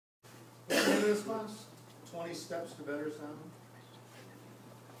of this class? 20 steps to better sound?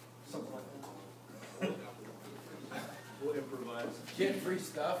 Something like that. We'll improvise. Get free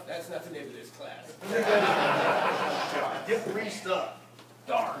stuff? That's not the name of this class. Get free stuff.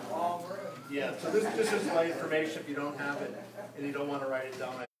 Darn. Yeah, so this is my information. If you don't have it and you don't want to write it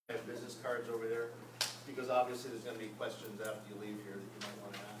down, I have business cards over there, because obviously there's going to be questions after you leave here that you might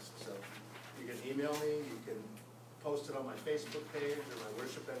want to ask. So you can email me, you can post it on my Facebook page or my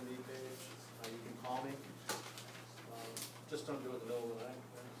Worship MD page. You can call me. Just don't do it in the middle of the night.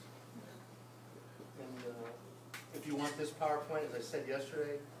 And if you want this PowerPoint, as I said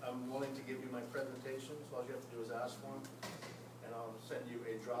yesterday, I'm willing to give you my presentation. So all you have to do is ask for them. And I'll send you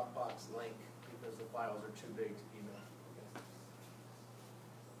a Dropbox link because the files are too big to email.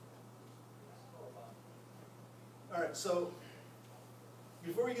 All right, so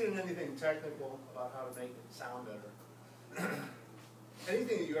before we get into anything technical about how to make it sound better,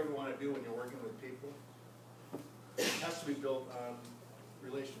 anything that you ever want to do when you're working with people has to be built on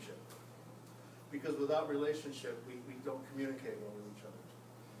relationship. Because without relationship, we don't communicate well with each other.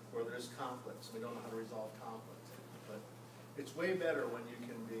 Or there's conflicts, and we don't know how to resolve conflict. But it's way better when you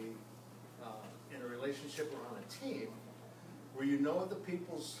can be in a relationship or on a team where you know what the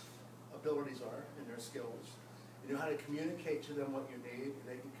people's abilities are and their skills. You know how to communicate to them what you need, and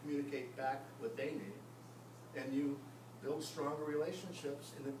they can communicate back what they need. And you build stronger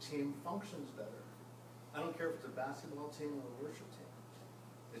relationships, and the team functions better. I don't care if it's a basketball team or a worship team.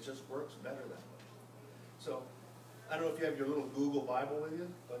 It just works better that way. So, I don't know if you have your little Google Bible with you,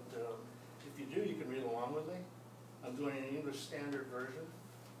 but if you do, you can read along with me. I'm doing an English Standard Version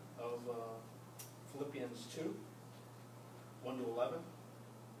of Philippians 2, 1 to 11.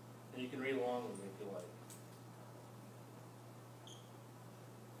 And you can read along with me if you like.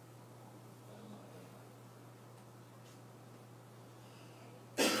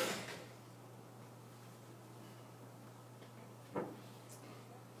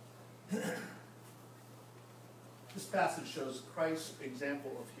 This passage shows Christ's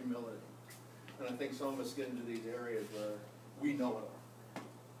example of humility. And I think some of us get into these areas where we know it all.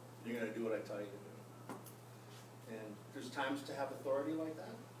 You're going to do what I tell you to do. And there's times to have authority like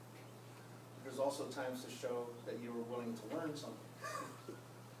that. There's also times to show that you are willing to learn something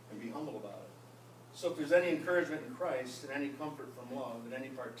and be humble about it. So if there's any encouragement in Christ, and any comfort from love, and any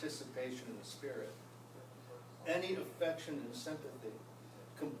participation in the Spirit, any affection and sympathy,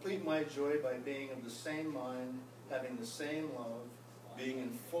 complete my joy by being of the same mind, having the same love, being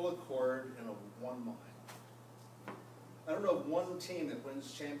in full accord and of one mind. I don't know of one team that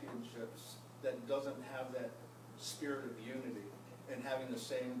wins championships that doesn't have that spirit of unity and having the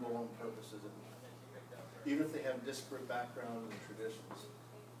same goal and purposes in mind. Even if they have disparate backgrounds and traditions,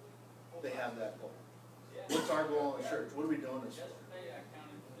 they have that goal. What's our goal in the church? What are we doing this for?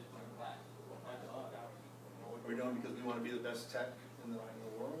 We're doing because we want to be the best tech in the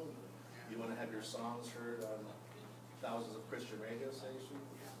world. You want to have your songs heard on thousands of Christian radio stations.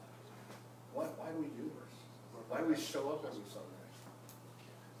 Why do we do this? Why do we show up every Sunday?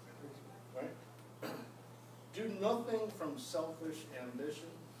 Right? Do nothing from selfish ambition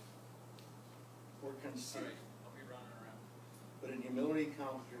or conceit, but in humility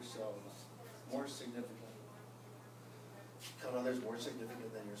count yourselves more significant. Count others more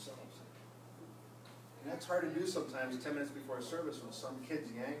significant than yourselves. And that's hard to do sometimes 10 minutes before a service when some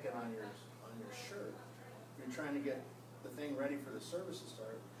kid's yanking on your shirt. You're trying to get the thing ready for the service to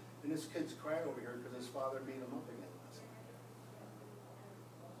start. And this kid's crying over here because his father beat him up again last night.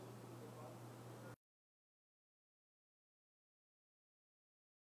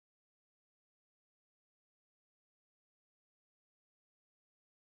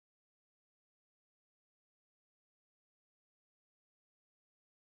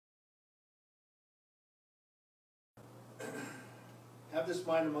 Have this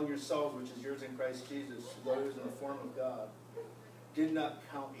mind among yourselves, which is yours in Christ Jesus, who though he was in the form of God, did not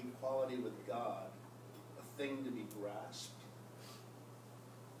count equality with God a thing to be grasped.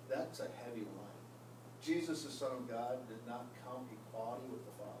 That's a heavy line. Jesus, the Son of God, did not count equality with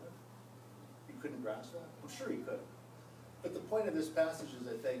the Father. He couldn't grasp that? I'm sure he could. But the point of this passage is,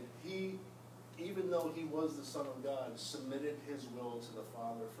 I think, he, even though he was the Son of God, submitted his will to the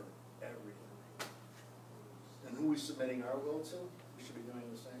Father for everything. And who are we submitting our will to? We should be doing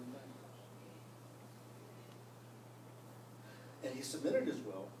the same thing. And he submitted his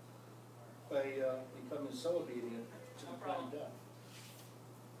will by becoming so obedient to the point of death.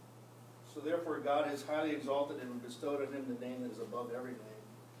 So therefore God has highly exalted him and bestowed on him the name that is above every name.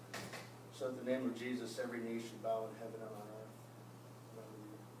 So at the name of Jesus every knee should bow in heaven and on earth.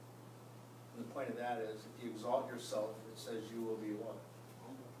 And the point of that is, if you exalt yourself, it says you will be what?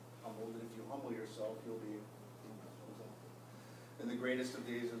 Humbled. And if you humble yourself, you'll be. And the greatest of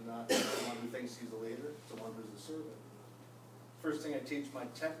these is not the one who thinks he's a leader, it's the one who's a servant. First thing I teach my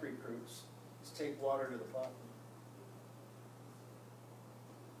tech recruits is take water to the platform.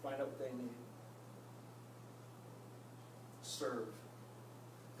 Find out what they need. Serve.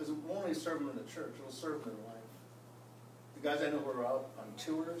 Because it won't only serve them in the church, it'll serve them in life. The guys I know who are out on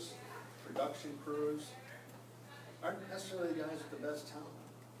tours, production crews, aren't necessarily the guys with the best talent.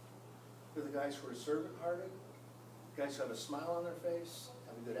 They're the guys who are servant-hearted, guys who have a smile on their face,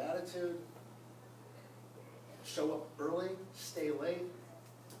 have a good attitude, show up early, stay late.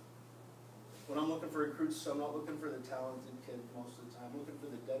 When I'm looking for recruits, so I'm not looking for the talented kid most of the time. I'm looking for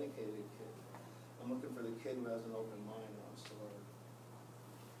the dedicated kid. I'm looking for the kid who has an open mind and wants to learn.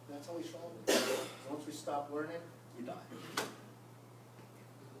 And that's how we show them. Once we stop learning, we die.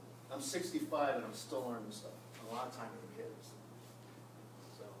 I'm 65 and I'm still learning stuff. A lot of time with the kids.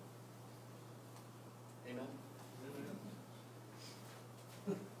 So, amen?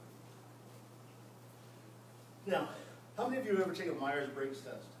 Now, how many of you have ever taken a Myers-Briggs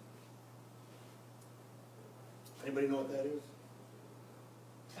test? Anybody know what that is?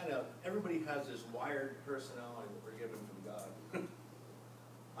 Kind of, everybody has this wired personality that we're given from God.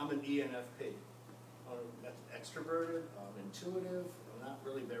 I'm an ENFP. I'm extroverted, I'm intuitive, I'm not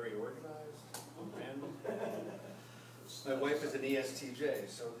really very organized, I'm random. My wife is an ESTJ,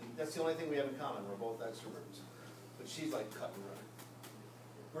 so that's the only thing we have in common, we're both extroverts. But she's like cut and run.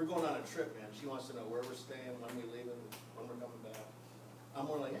 We're going on a trip, man. She wants to know where we're staying, when we're leaving, when we're coming back. I'm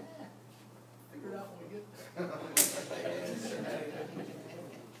more like, figure it out when we get there.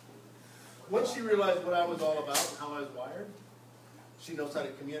 Once she realized what I was all about and how I was wired, she knows how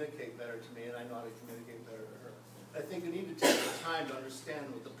to communicate better to me, and I know how to communicate better to her. I think you need to take the time to understand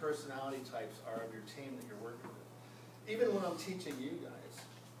what the personality types are of your team that you're working with. Even when I'm teaching you guys,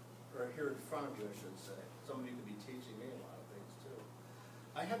 or here in front of you, I should say, some of you could be teaching me a lot of things too.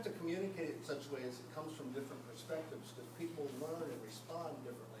 I have to communicate in such ways it comes from different perspectives, because people learn and respond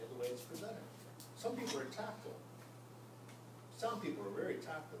differently the way it's presented. Some people are tactile. Some people are very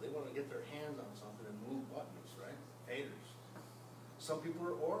tactile. They want to get their hands on something and move buttons, right? Haters. Some people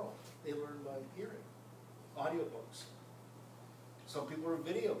are oral. They learn by hearing. Audiobooks. Some people are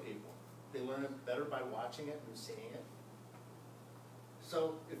video people. They learn it better by watching it and seeing it.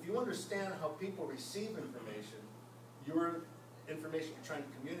 So if you understand how people receive information, your information you're trying to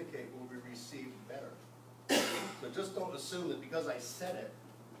communicate will be received better. So just don't assume that because I said it,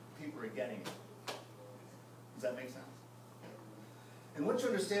 people are getting it. Does that make sense? And once you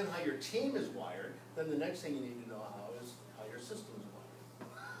understand how your team is wired, then the next thing you need to know is how your system is wired.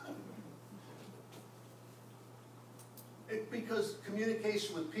 Because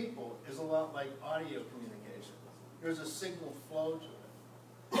communication with people is a lot like audio communication. There's a signal flow to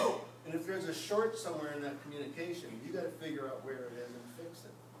it. And if there's a short somewhere in that communication, you got to figure out where it is and fix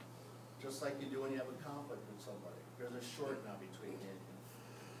it. Just like you do when you have a conflict with somebody. There's a short now between you.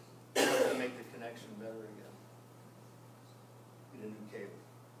 You have to make the connection better again. Get a new cable.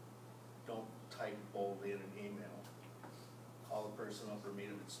 Don't type boldly in an email. Call the person up or meet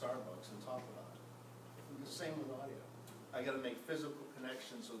them at Starbucks and talk about it. And the same with audio. I got to make physical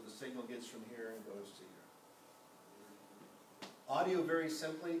connections so the signal gets from here and goes to here. Audio, very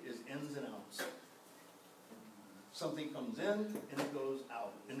simply, is ins and outs. Something comes in and it goes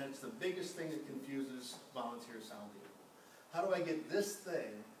out. And that's the biggest thing that confuses volunteer sound people. How do I get this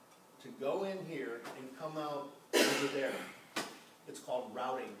thing to go in here and come out over there? It's called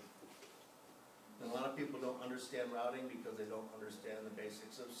routing. And a lot of people don't understand routing because they don't understand the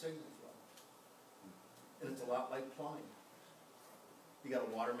basics of signal flow. And it's a lot like plumbing. You got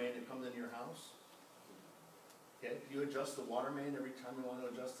a water main that comes into your house. Okay, do you adjust the water main every time you want to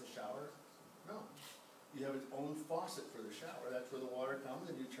adjust the shower? No. You have its own faucet for the shower. That's where the water comes,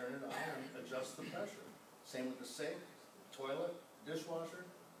 and you turn it on and adjust the pressure. Same with the sink, toilet, dishwasher.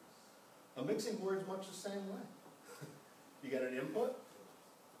 A mixing board is much the same way. You got an input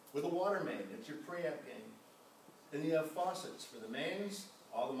with a water main. It's your preamp gain. Then you have faucets for the mains,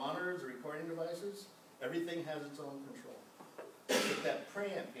 all the monitors, the recording devices. Everything has its own control. But that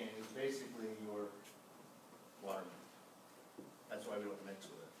preamp gain is basically your water main. That's why we don't mix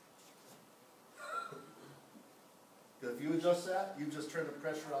with it. Because if you adjust that, you just turn the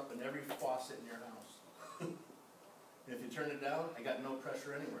pressure up in every faucet in your house. And if you turn it down, I got no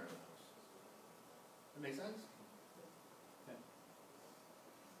pressure anywhere in the house. That make sense? Okay.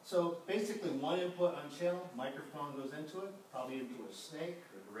 So basically one input on channel, microphone goes into it, probably into a snake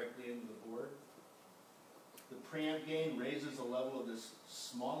or directly into the board. The preamp gain raises the level of this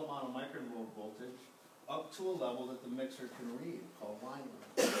small amount of microvolts voltage up to a level that the mixer can read, called line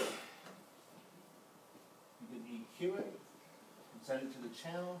level. send it to the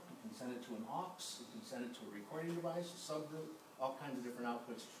channel, you can send it to an aux, you can send it to a recording device, a subgroup, all kinds of different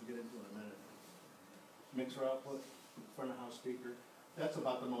outputs, which we'll get into in a minute. Mixer output, front of house speaker. That's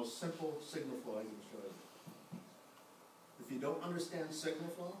about the most simple signal flow I can show you. If you don't understand signal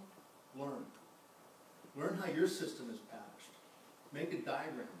flow, learn. Learn how your system is patched. Make a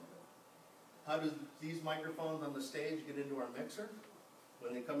diagram of it. How do these microphones on the stage get into our mixer?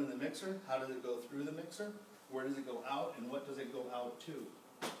 When they come in the mixer, how does it go through the mixer? Where does it go out, and what does it go out to?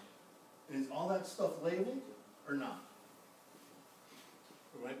 And is all that stuff labeled or not?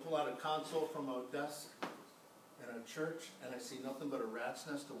 When I pull out a console from a desk in a church and I see nothing but a rat's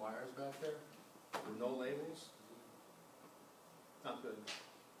nest of wires back there with no labels, not good.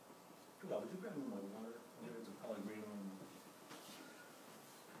 Good, would you grab me my water? There's a color green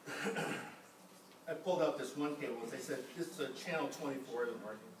one. I pulled out this one cable. They said, this is a channel 24 isn't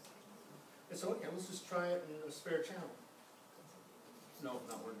working. I said, okay, let's just try it in a spare channel. No,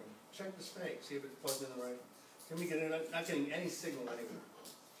 not working. Check the snake, see if it's plugged in the right. Can we get in? Not getting any signal anywhere.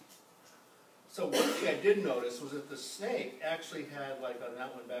 So one thing I did notice was that the snake actually had, like on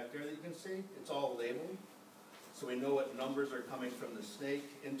that one back there that you can see, it's all labeled. So we know what numbers are coming from the snake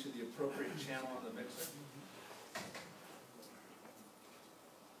into the appropriate channel on the mixer.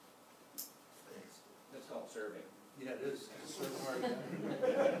 That's called serving. Yeah, it is. It's sort of hard.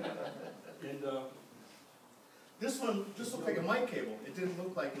 And this one just looked like a mic cable. It didn't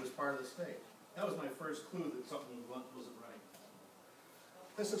look like it was part of the snake. That was my first clue that something wasn't right.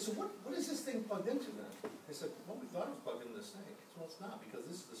 I said, so what is this thing plugged into then? They said, well, we thought it was plugged into the snake. I said, well, it's not, because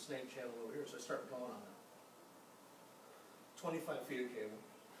this is the snake channel over here. So I started blowing on it. 25 feet of cable.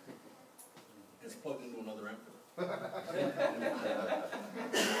 It's plugged into another emperor.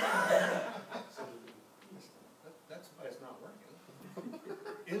 That's why it's not working.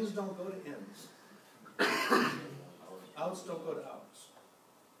 Ins don't go to ins. Outs don't go to outs.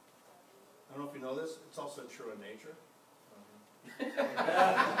 I don't know if you know this, it's also true in nature.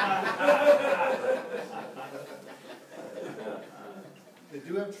 They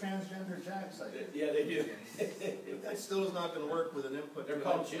do have transgender jacks, I think. Yeah, they do. That still is not going to work with an input. They're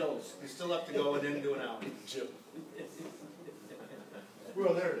called chills. You still have to go and in do an out.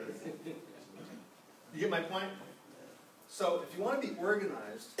 Well, there it is. You get my point? So if you want to be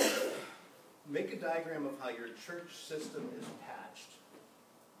organized, make a diagram of how your church system is patched,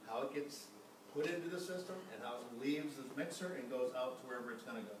 how it gets put into the system, and how it leaves the mixer and goes out to wherever it's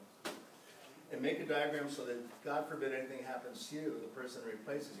going to go. And make a diagram so that, God forbid anything happens to you, the person who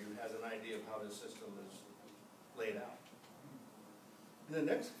replaces you has an idea of how the system is laid out. And the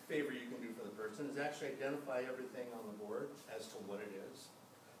next favor you can do for the person is actually identify everything on the board as to what it is.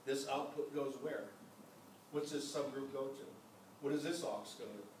 This output goes where? What's this subgroup go to? What does this aux go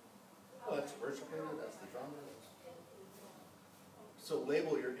to? Well, that's worship leader, that's the drummer. So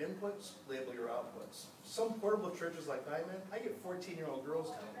label your inputs, label your outputs. Some portable churches like I'm in, I get 14-year-old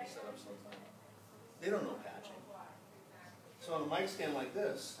girls coming to set up sometimes. They don't know patching. So on a mic stand like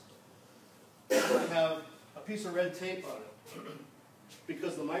this, I have a piece of red tape on it.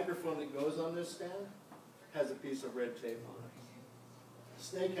 Because the microphone that goes on this stand has a piece of red tape on it.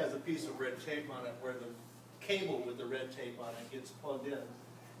 Snake has a piece of red tape on it where the cable with the red tape on it gets plugged in.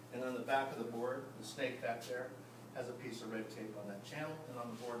 And on the back of the board, the snake back there has a piece of red tape on that channel, and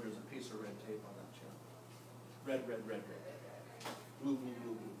on the board there's a piece of red tape on that channel. Red, red, red, red. Blue, blue,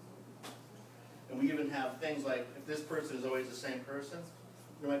 blue, blue. And we even have things like, if this person is always the same person,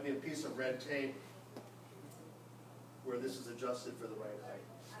 there might be a piece of red tape where this is adjusted for the right height.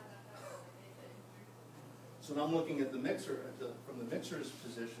 So when I'm looking at the mixer, from the mixer's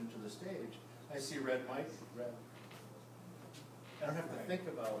position to the stage, I see red mic, red. I don't have to think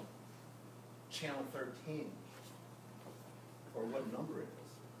about channel 13 or what number it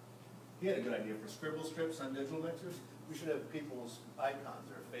is. He had a good idea for scribble strips on digital mixers. We should have people's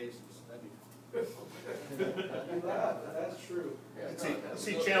icons or faces. That'd be That's true.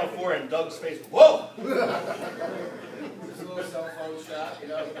 see channel 4 and Doug's face. Whoa! Just a little cell phone shot. You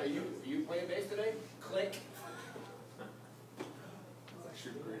know, are you playing bass today? Click. That's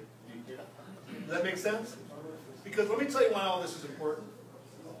actually great. Does that make sense? Because let me tell you why all this is important.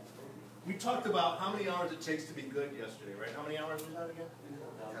 We talked about how many hours it takes to be good yesterday, right? How many hours was that again?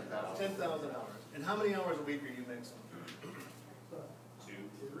 10,000 hours. And how many hours a week are you mixing? 2,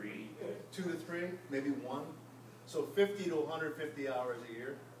 3. 2 to 3, maybe 1. So 50 to 150 hours a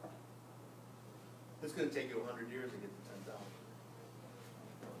year. It's going to take you 100 years to get to 10,000.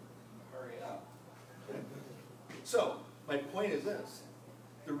 Hurry up. So, my point is this.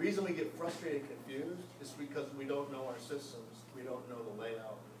 The reason we get frustrated and confused is because we don't know our systems. We don't know the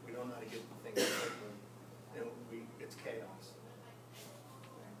layout. We don't know how to get the things working. And it's chaos.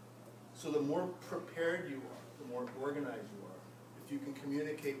 So the more prepared you are, the more organized you are, if you can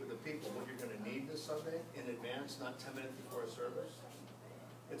communicate with the people what you're gonna need this Sunday in advance, not 10 minutes before a service,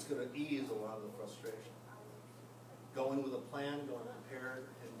 it's gonna ease a lot of the frustration. Going with a plan, going prepared,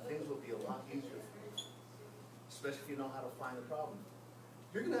 and things will be a lot easier for you, especially if you know how to find the problem.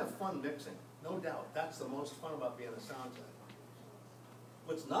 You're gonna have fun mixing, no doubt. That's the most fun about being a sound tech.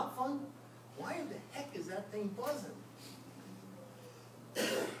 What's not fun? Why in the heck is that thing buzzing?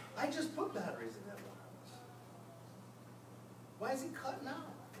 I just put batteries in that wireless. Why is it cutting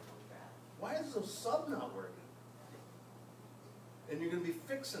out? Why is the sub not working? And you're going to be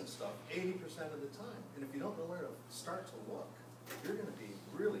fixing stuff 80% of the time. And if you don't know where to start to look, you're going to be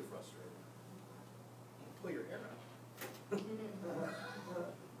really frustrated. Pull your hair out.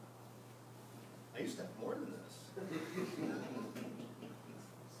 I used to have more than this.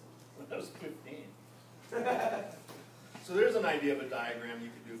 When I was 15. So there's an idea of a diagram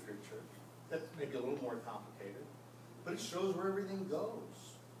you could do for your church. That's maybe a little more complicated, but it shows where everything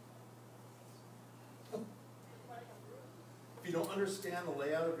goes. If you don't understand the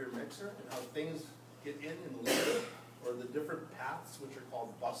layout of your mixer and how things get in and leave, or the different paths, which are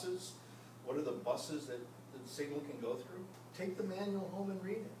called buses, what are the buses that the signal can go through? Take the manual home and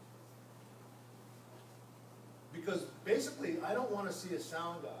read it. Because basically, I don't want to see a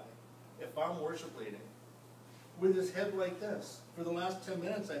sound guy, if I'm worship leading, with his head like this. For the last 10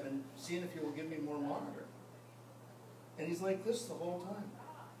 minutes, I've been seeing if he will give me more monitor. And he's like this the whole time.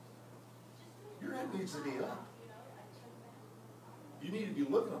 Your head needs to be up. You need to be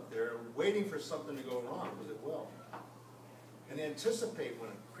looking up there, waiting for something to go wrong, because it will. And anticipate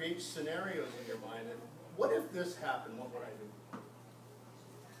when it creates scenarios in your mind. And what if this happened? What would I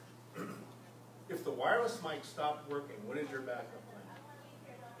do? If the wireless mic stopped working, what is your backup plan?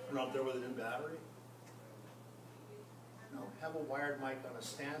 Run up there with a new battery? No, have a wired mic on a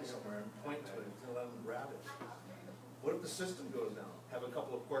stand somewhere and point to it and let them grab it. What if the system goes down? Have a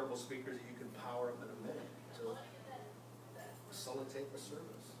couple of portable speakers that you can power up in a minute to facilitate the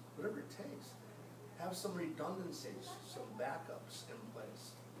service. Whatever it takes. Have some redundancies, some backups in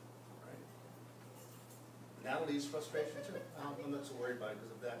place. Right? And that'll ease frustration too. I'm not so worried about it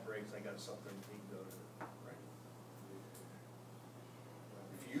because if that breaks, I got something we can go to. Right?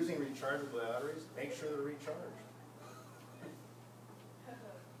 If you're using rechargeable batteries, make sure they're recharged.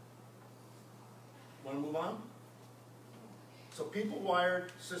 Want to move on? So people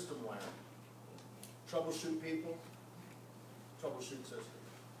wired, system wired. Troubleshoot people, troubleshoot system.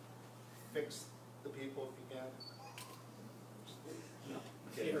 Fix the people if you can.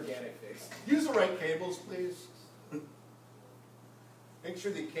 The organic fix. Use the right cables, please. Make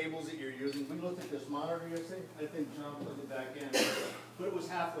sure the cables that you're using, we looked at this monitor yesterday, I think John put it back in, but it was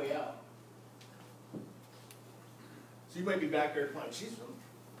halfway out. So you might be back there going, geez,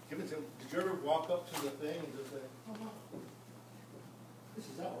 give it to him. Did you ever walk up to the thing and just say, oh, wow, this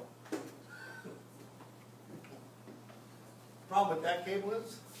is out? Problem with that cable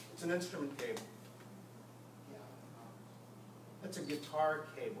is, it's an instrument cable. That's a guitar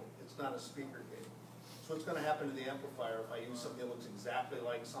cable. It's not a speaker cable. So what's going to happen to the amplifier if I use something that looks exactly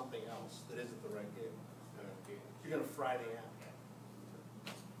like something else that isn't the right cable? You're going to fry the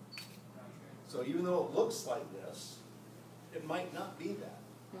amp. So even though it looks like this, it might not be that.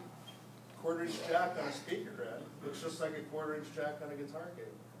 Quarter-inch jack on a speaker head looks just like a quarter-inch jack on a guitar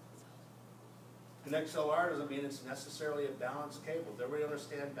cable. An XLR doesn't mean it's necessarily a balanced cable. Does everybody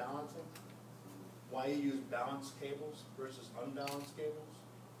understand balancing? Why you use balanced cables versus unbalanced cables?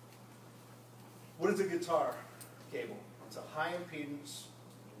 What is a guitar cable? It's a high impedance,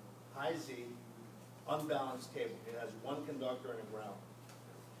 high Z, unbalanced cable. It has one conductor and a ground.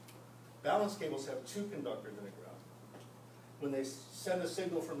 Balanced cables have two conductors and a ground. When they send a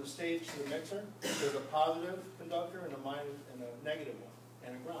signal from the stage to the mixer, there's a positive conductor and a negative one,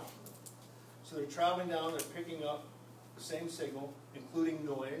 and a ground. So they're traveling down, they're picking up the same signal, including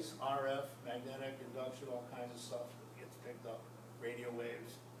noise, RF, magnetic, induction, all kinds of stuff that gets picked up, radio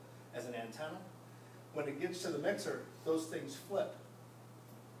waves, as an antenna. When it gets to the mixer, those things flip.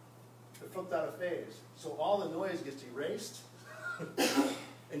 They're flipped out of phase. So all the noise gets erased,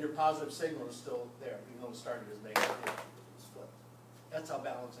 and your positive signal is still there, even though it started as negative. It's flipped. That's how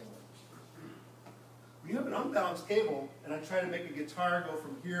balancing works. When you have an unbalanced cable, and I try to make a guitar go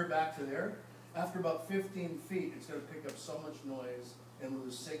from here back to there, after about 15 feet, it's going to pick up so much noise and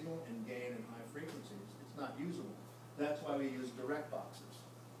lose signal and gain in high frequencies. It's not usable. That's why we use direct boxes.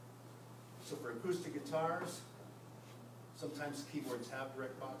 So for acoustic guitars, sometimes keyboards have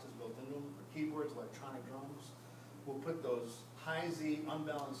direct boxes built into them. For keyboards, electronic drums, we'll put those high Z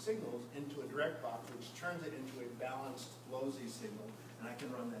unbalanced signals into a direct box, which turns it into a balanced low Z signal and I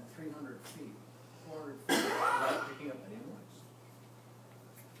can run that 300 feet, 400 feet without picking up any noise.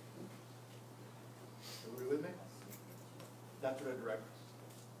 Everybody with me? That's what a direct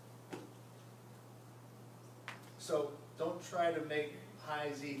is. So don't try to make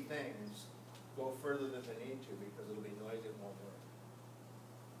high Z things go further than they need to, because it'll be noisy and won't work.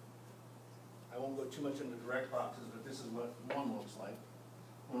 I won't go too much into direct boxes, but this is what one looks like.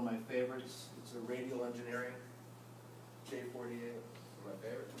 One of my favorites, it's a Radial Engineering J48. My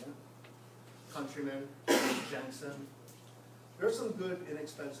favorite. Yeah. Countryman, Jensen. There's some good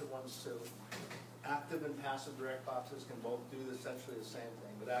inexpensive ones too. Active and passive direct boxes can both do essentially the same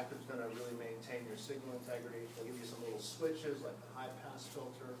thing, but active's gonna really maintain your signal integrity. They'll give you some little switches like the high pass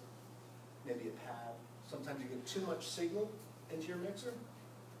filter, maybe a pad. Sometimes you get too much signal into your mixer,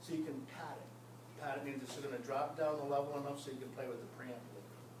 so you can pad it. Pad it means it's gonna drop down the level enough so you can play with the preamp a little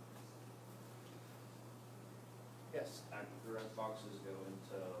bit. Yes? Active direct boxes go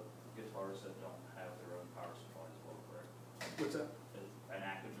into guitars that don't have their own power supply as well, correct? What's that? An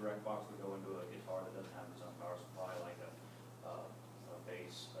active direct box would go into a guitar that doesn't have its own power supply, like a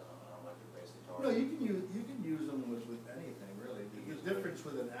bass, an electric bass guitar. No, you can use them with anything, really. The difference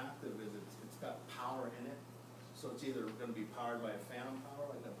with an active is it's got power in it, so it's either gonna be powered by a phantom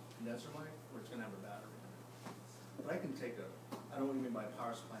power, like a condenser mic, or it's gonna have a battery in it. But I can take I don't know what you mean by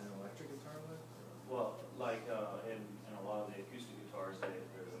power supply in an electric guitar with? Well, like in a lot of the acoustic guitars,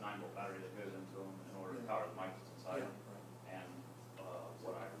 there's a 9-volt battery that goes into them in order to power the mic that's inside them. And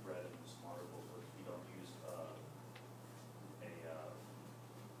what I read in some articles was you don't use a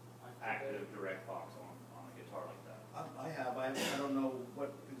active direct box on a guitar like that. I don't know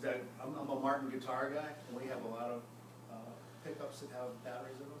what exact, I'm a Martin guitar guy, and we have a lot of pickups that have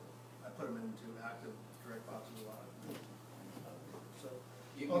batteries in them. I put them into active direct boxes a lot. So,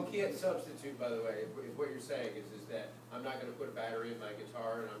 You can't substitute, by the way, if what you're saying is that I'm not gonna put a battery in my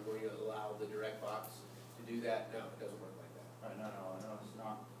guitar and I'm going to allow the direct box to do that. No, it doesn't work like that. Right, no, it's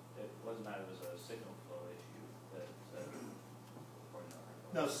not, it wasn't that it was a signal flow issue that, or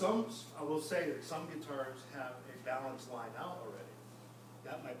no. now I will say that some guitars have a balanced line out already.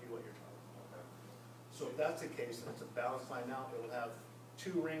 That might be what you're talking about. Okay. So if that's the case, and it's a balanced line out, it will have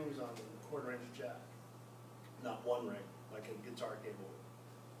 2 rings on the 1/4-inch jack, not 1 ring, like a guitar cable.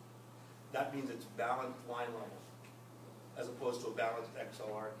 That means it's balanced line level, as opposed to a balanced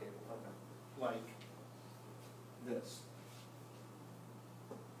XLR cable, like this.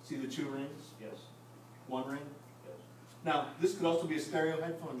 See the 2 rings? Yes, 1 ring? yes. Now, this could also be a stereo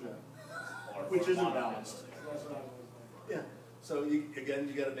headphone jack, Or- which or isn't mono balanced. headphone. Yeah, so you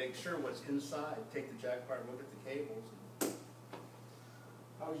gotta make sure what's inside, take the jack apart, look at the cables.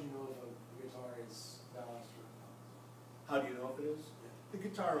 How would you know if a guitar is balanced or not? How do you know if it is? The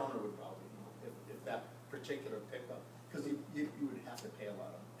guitar owner would probably know if that particular pickup, because you would have to pay a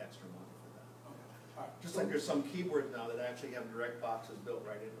lot of extra money for that. Okay, all right. Just like there's some keyboards now that actually have direct boxes built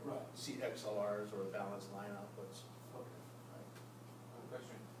right into them, Right. seat XLRs or balanced line outputs. Okay. One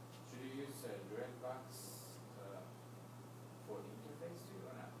question, should you use a direct box for interface too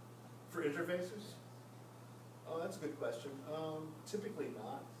or not? For interfaces? Oh, that's a good question. Typically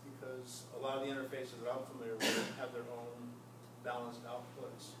not, because a lot of the interfaces that I'm familiar with have their own balanced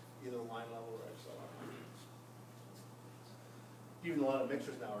outputs, either line level or XLR. Even a lot of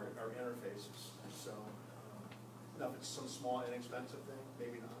mixers now are interfaces, so now if it's some small inexpensive thing,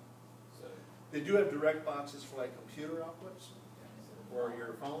 maybe not. So, They do have direct boxes for like computer outputs or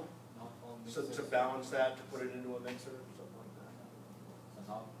your phone, Not all so mixers. to balance that, to put it into a mixer or something like that. So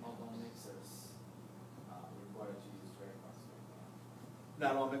not all mixers require to use direct box.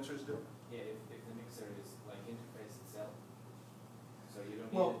 Not all mixers do. Yeah, if the mixer is like interface itself, so you don't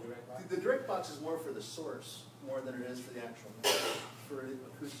Well, need a direct box. the direct box is more for the source, more than it is for the actual mixer. For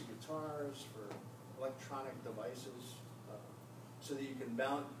acoustic guitars, for electronic devices, so that you can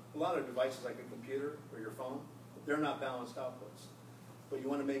balance, a lot of devices like a computer or your phone, they're not balanced outputs. But you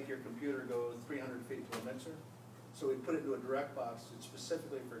want to make your computer go 300 feet to a mixer, so we put it into a direct box, it's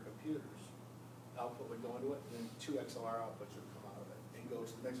specifically for computers. Output would go into it, and then 2 XLR outputs would come out of it and go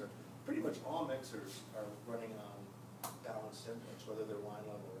to the mixer. Pretty much all mixers are running on balanced inputs, whether they're line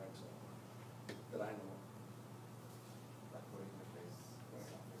level or XLR, that I know of. But for interface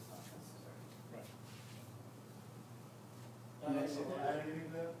stuff, it's not necessary. Right. Add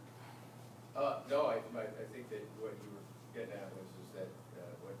anything to that? No, I think that what you were getting at was that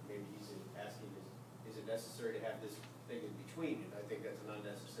what maybe he's asking is it necessary to have this thing in between? And I think that's an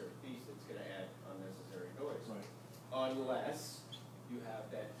unnecessary piece that's gonna add unnecessary noise. Right. Unless you have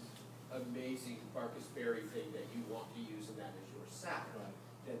that amazing Marcus Berry thing that you want to use and that is your sound. Right.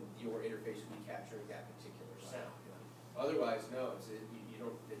 Then your interface will be capturing that particular sound. Otherwise, no, you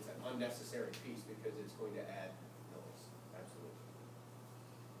don't, it's an unnecessary piece because it's going to add noise, absolutely.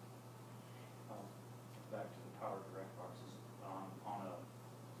 Back to the power direct boxes, on a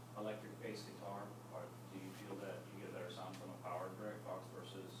electric bass guitar, do you feel that you get a better sound from a power direct box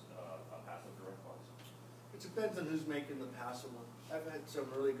versus a passive direct box? It depends on who's making the passive one. I've had some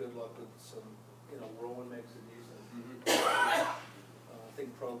really good luck with some, Rowan makes it decent. I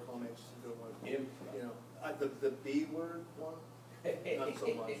think Proco makes a good one. Him? The B word one, not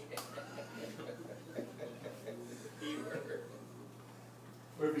so much.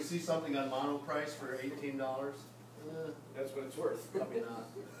 Or if you see something on mono price for $18, That's what it's worth. probably not.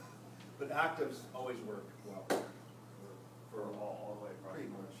 But actives always work well. For all the way across? Pretty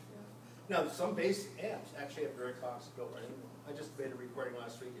much, yeah. Now, some bass amps actually have direct box built right in them. I just made a recording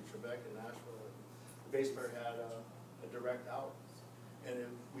last week at Trebek in Nashville. The bass player had a direct out. And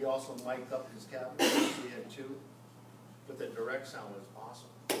we also mic'd up his cabinet, we had two. But the direct sound was awesome.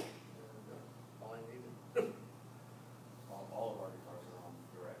 All I needed. All of our guitars are on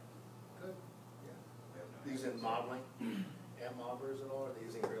direct. Good. Yeah. We have no Using amps. modeling, amp modelers at all, or are they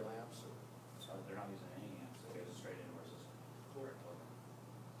using real amps? So they're not using any amps, it goes straight into our system. Correct.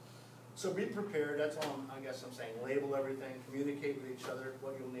 So be prepared, that's all I guess I'm saying. Label everything, communicate with each other,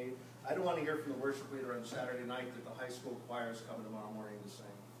 what you'll need. I don't want to hear from the worship leader on Saturday night that the high school choir is coming tomorrow morning to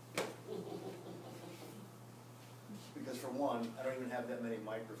sing. Because for one, I don't even have that many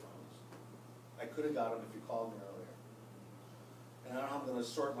microphones. I could have got them if you called me earlier. And I don't know how I'm gonna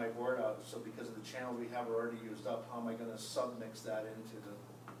sort my board out, so because of the channels we have already used up, how am I gonna submix that into the,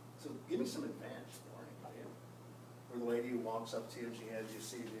 so give me some advance warning, will you? Or the lady who walks up to you and she hands you a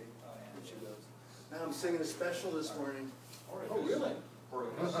CD, and she goes, "Now I'm singing a special this morning." Oh, really?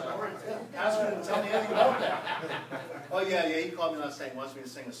 Ask her to tell me anything about that. Oh, yeah, he called me last night, wants me to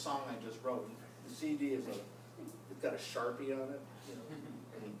sing a song I just wrote. The CD is it's got a Sharpie on it,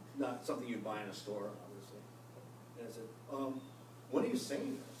 and not something you'd buy in a store, obviously. And I said, when are you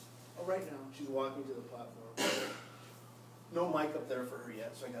singing this? Oh, right now. She's walking to the platform. No mic up there for her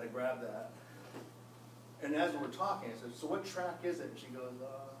yet, so I gotta grab that. And as we're talking, I said, "So what track is it?" And she goes,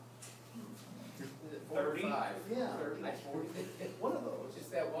 35. Yeah. 30, 40. One of those.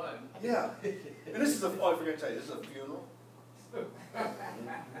 Just that one. Yeah. And this is I forgot to tell you, this is a funeral.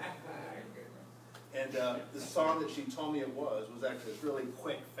 And the song that she told me it was actually this really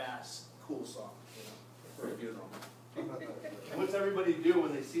quick, fast, cool song, for a funeral. And what's everybody do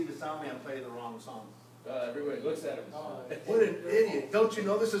when they see the sound man play the wrong song? Everybody looks at him. What an idiot. Don't you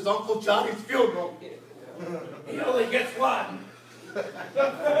know this is Uncle Johnny's funeral? He only gets one.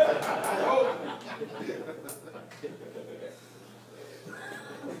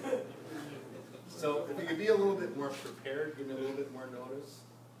 So if you could be a little bit more prepared, give me a little bit more notice,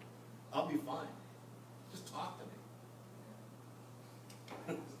 I'll be fine. Just talk to me.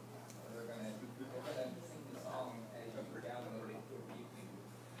 They're gonna sing the song and you download it, you can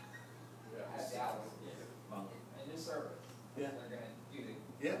add the album in this server. Yeah. They're gonna do the.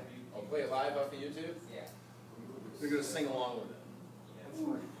 Yeah. I'll play it live off of YouTube? Yeah. They're gonna sing along with it.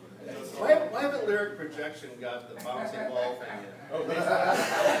 Yeah. Why haven't lyric projection got the bouncing ball thing yet? Oh,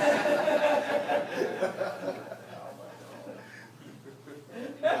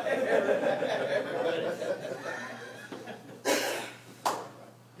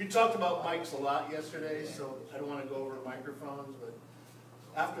 We talked about mics a lot yesterday, so I don't want to go over microphones, but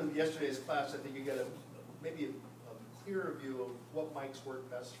after yesterday's class, I think you get maybe a clearer view of what mics work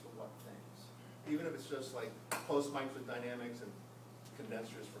best for what things. Even if it's just like closed mics with dynamics and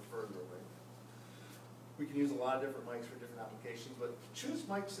condensers for further away. We can use a lot of different mics for different applications, but choose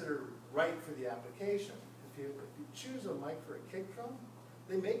mics that are right for the application. If you choose a mic for a kick drum,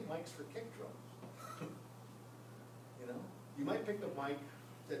 they make mics for kick drums. You might pick a mic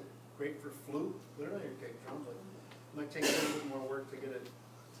that's great for flute, put it on your kick drum, but it might take a little bit more work to get it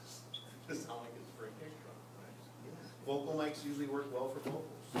to sound like it's for a kick drum. Vocal mics usually work well for vocals.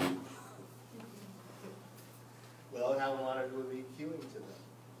 Well, it has a lot to do with EQing to them.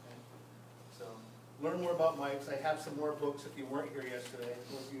 Okay? So, learn more about mics. I have some more books if you weren't here yesterday.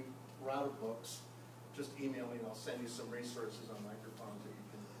 If you were out of books, just email me and I'll send you some resources on microphones that you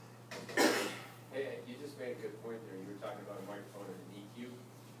can. Hey, you just made a good point there. You were talking about a microphone and an EQ.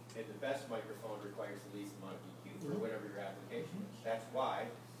 And the best microphone requires the least amount of EQ for whatever your application is. That's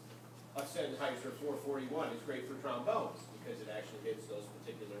why a Sennheiser 441 is great for trombones, because it actually hits those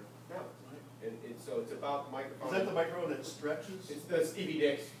particular notes. And so it's about the microphone. Is that the microphone that stretches? It's the Stevie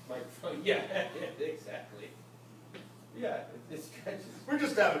Nicks microphone. Yeah, exactly. Yeah, it stretches. We're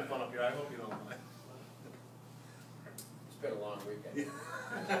just having fun up here. I hope you don't mind. It's been a long weekend. Do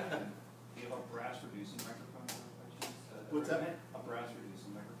you have a brass reducing microphone? What's that? A brass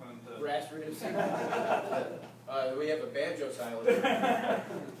reducing microphone to. Brass reducing. We have a banjo silent.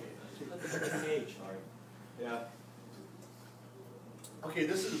 Yeah. Okay,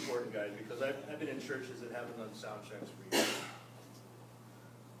 this is important, guys, because I've been in churches that haven't done sound checks for years.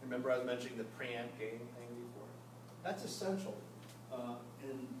 Remember I was mentioning the preamp gain thing before? That's essential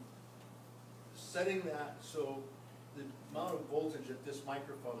in setting that so the amount of voltage that this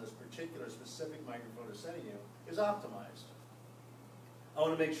microphone, this particular specific microphone is sending you, is optimized. I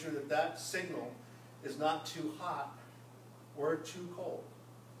want to make sure that that signal is not too hot or too cold.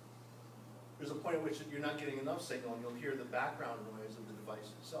 There's a point at which you're not getting enough signal and you'll hear the background noise of the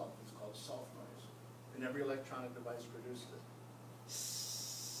device itself. It's called self noise. And every electronic device produces it.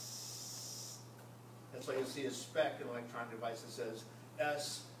 That's why you see a spec in an electronic device that says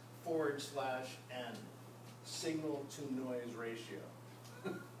S/N, signal to noise ratio.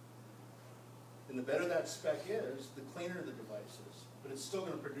 And the better that spec is, the cleaner the device is. But it's still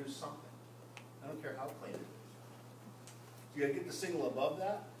going to produce something. I don't care how clean it is. So you got to get the signal above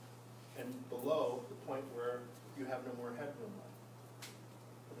that and below the point where you have no more headroom left.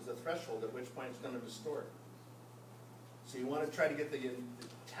 There's a threshold at which point it's going to distort. So you want to try to get the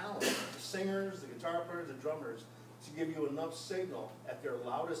talent, the singers, the guitar players, the drummers, to give you enough signal at their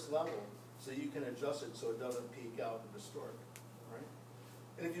loudest level so you can adjust it so it doesn't peak out and distort. Right?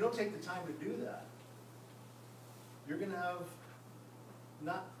 And if you don't take the time to do that, you're going to have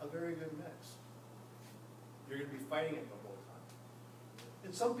not a very good mix. You're going to be fighting it the whole time.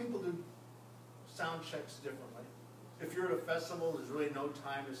 And some people do sound checks differently. If you're at a festival, there's really no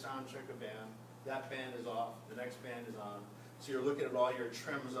time to sound check a band. That band is off, the next band is on. So you're looking at all your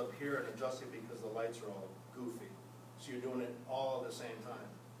trims up here and adjusting because the lights are all goofy. So you're doing it all at the same time.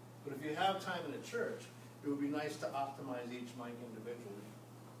 But if you have time in a church, it would be nice to optimize each mic individually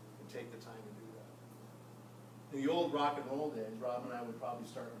and take the time to do that. In the old rock and roll days, Rob and I would probably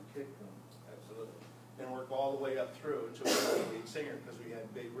start with kick drum. Absolutely. And work all the way up through to a lead singer because we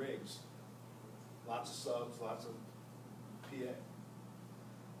had big rigs. Lots of subs, lots of PA.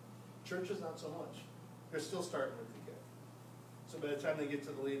 Churches, not so much. They're still starting with the kick. So by the time they get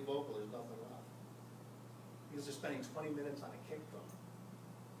to the lead vocal, there's nothing left. Because they're spending 20 minutes on a kick drum.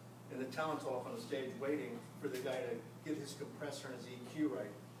 And the talent's off on the stage waiting for the guy to get his compressor and his EQ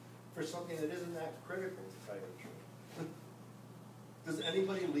right for something that isn't that critical to tell you the truth. Does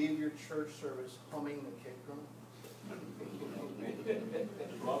anybody leave your church service humming the kick drum?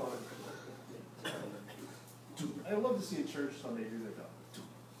 I'd love to see a church someday do that.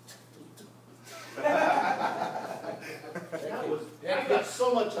 I got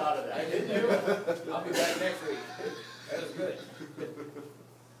so much out of that. Didn't you? I'll be back next week. That was good.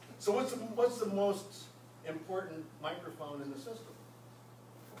 So what's the most important microphone in the system?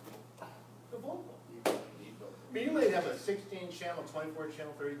 The vocal. I mean, you might have a 16-channel,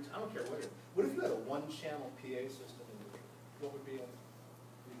 24-channel, 30. I don't care what it is. What if you had a one-channel PA system in your church? What would be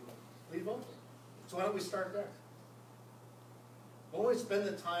a lead vocal? So why don't we start there? Why don't we spend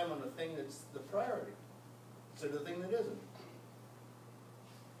the time on the thing that's the priority instead of the thing that isn't?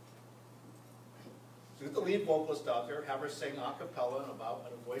 So get the lead vocalist out there, have her sing a cappella in a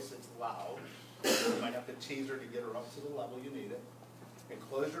voice that's loud. You might have to tease her to get her up to the level you need it. And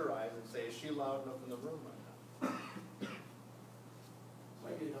close your eyes and say, is she loud enough in the room right now?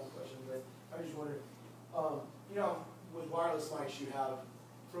 Might be a dumb question, but I was just wondering, you know, with wireless mics you have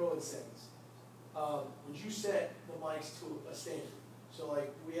throw and sings. Would you set the mics to a standard? So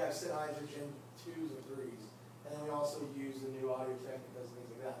like we have Sennheiser Gen 2s and 3s, and then we also use the new Audio Technicas and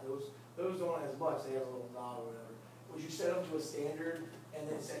things like that. Those don't have as much, they have a little knob or whatever. Would you set them to a standard and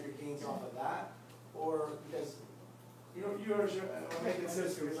then set your gains off of that? Or because, you know, you understand, I'm making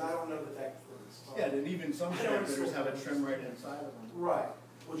sense because I don't know the tech for this. Yeah, and even some transmitters have a trim right inside of them. Right.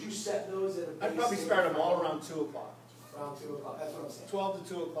 Would you set those at a base? I'd probably start them all around 2 o'clock. Around 2 o'clock, that's what I'm saying. 12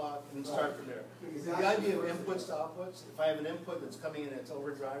 to 2 o'clock, and then start from there. Because The that's idea of the inputs to outputs, if I have an input that's coming in and it's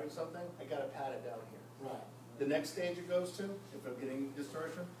overdriving something, I gotta pad it down here. Right. The next stage it goes to, if I'm getting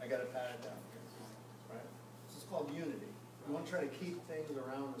distortion, I gotta pad it down here. Right? This is called unity. You wanna try to keep things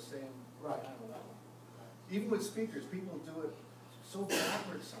around the same Right. kind of level. Even with speakers, people do it so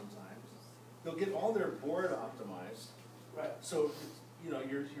backwards sometimes. They'll get all their board optimized. Right. So, you know,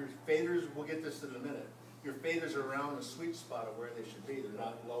 your faders, we'll get this in a minute. Your faders are around the sweet spot of where they should be. They're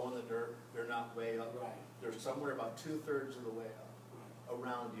not low in the dirt, they're not way up. Right. They're somewhere about 2/3 of the way up,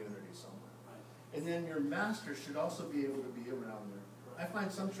 around unity somewhere. Right. And then your master should also be able to be around there. I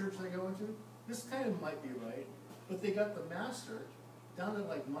find some churches I go into, this kind of might be right, but they got the master down at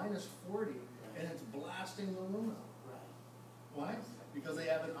like -40, and it's blasting the room out. Right. Why? because they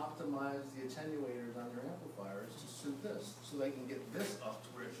haven't optimized the attenuators on their amplifiers to suit this. So they can get this up to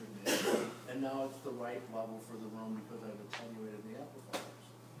where it should be, and now it's the right level for the room because I've attenuated the amplifiers,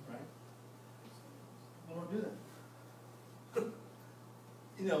 right? Well, don't do that.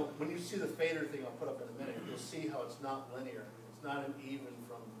 You know, when you see the fader thing I'll put up in a minute, you'll see how it's not linear. It's not an even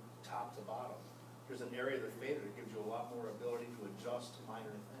from top to bottom. There's an area of the fader that gives you a lot more ability to adjust to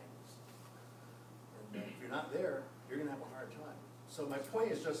minor things. And if you're not there, you're gonna have a hard time. So my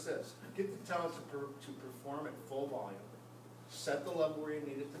point is just this: get the talent to perform at full volume. Set the level where you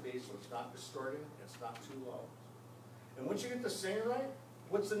need it to be, so it's not distorting, it's not too low. And once you get the singing right,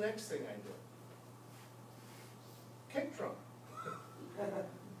 what's the next thing I do? Kick drum.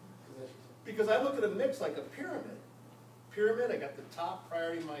 Because I look at a mix like a pyramid. Pyramid, I got the top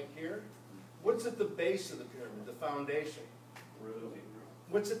priority mic here. What's at the base of the pyramid, the foundation?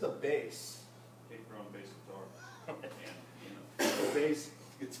 What's at the base? Kick drum, bass guitar, and The bass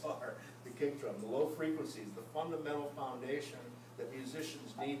guitar, the kick drum, the low frequencies, the fundamental foundation that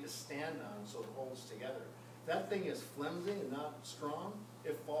musicians need to stand on so it holds together. If that thing is flimsy and not strong,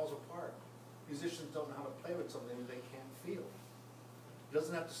 it falls apart. Musicians don't know how to play with something that they can't feel. It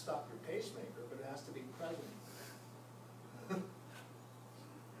doesn't have to stop your pacemaker, but it has to be present.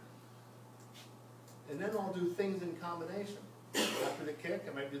 And then I'll do things in combination. After the kick,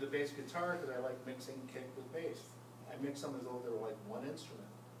 I might do the bass guitar because I like mixing kick with bass. I mix them as though they were like one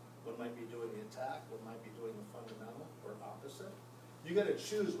instrument. One might be doing the attack, one might be doing the fundamental, or opposite. You got to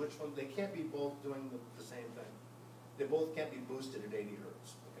choose which one. They can't be both doing the same thing. They both can't be boosted at 80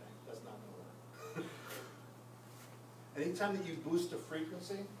 hertz. Okay, that's not going to work. Anytime that you boost a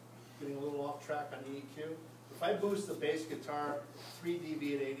frequency, getting a little off track on EQ, if I boost the bass guitar 3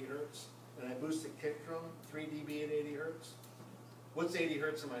 dB at 80 hertz, and I boost the kick drum 3 dB at 80 hertz, what's 80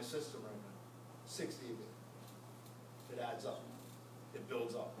 hertz in my system right now? 6 dB. It adds up. It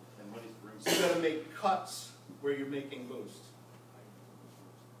builds up. what is the room? So you got to make cuts where you're making boost.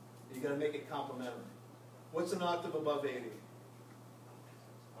 You got to make it complementary. What's an octave above 80?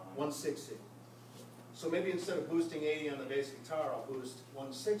 160. So maybe instead of boosting 80 on the bass guitar, I'll boost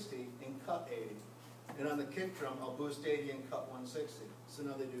 160 and cut 80. And on the kick drum, I'll boost 80 and cut 160. So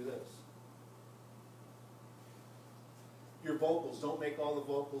now they do this. Your vocals, don't make all the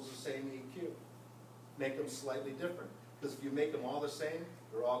vocals the same EQ. Make them slightly different. Because if you make them all the same,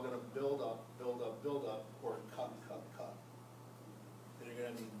 they're all going to build up, build up, build up, or cut, cut, cut. And you're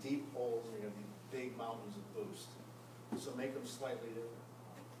going to be deep holes, and you're going to be big mountains of boost. So make them slightly different.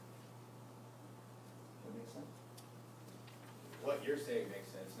 That make sense? What you're saying makes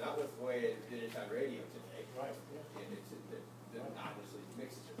sense, not with the way it did it on radio today. Right. And obviously the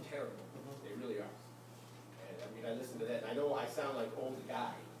mixes are terrible. They really are. And I mean, I listen to that, and I know I sound like old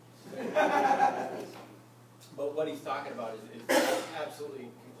guy. But what he's talking about is absolutely,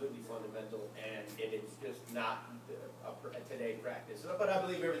 completely fundamental, and it's just not a today practice. But I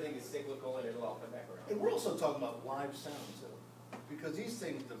believe everything is cyclical, and it'll all come back around. And we're also talking about live sound, too. Because these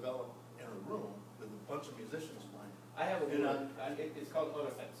things develop in a room with a bunch of musicians playing. I have a And, word, it's called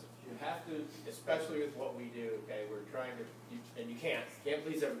unoffensive. You have to, especially with what we do, okay, we're trying to, and you can't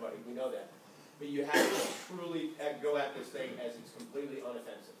please everybody, we know that. But you have to truly go at this thing as it's completely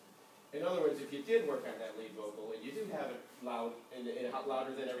unoffensive. In other words, if you did work on that lead vocal, and you do have it loud, and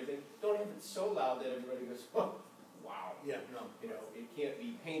louder than everything, don't have it so loud that everybody goes, oh, wow. Yeah, no. You know, it can't be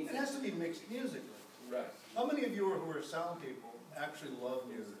It painful. has to be mixed musically. Right. How many of you who are sound people actually love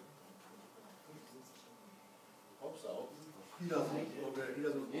music? Hope so. He doesn't. He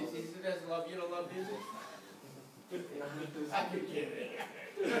doesn't. He doesn't love, you don't love music? I'm kidding.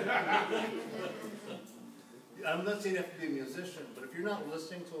 I'm not saying you have to be a musician, but if you're not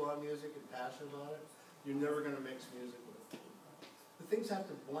listening to a lot of music and passionate about it, you're never going to mix music with it. The things have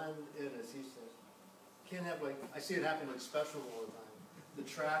to blend in, as he says. Can't have like, I see it happen with special all the time. The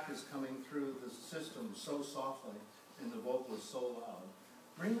track is coming through the system so softly, and the vocal is so loud.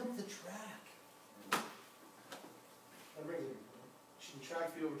 Bring up the track. That brings it. Should the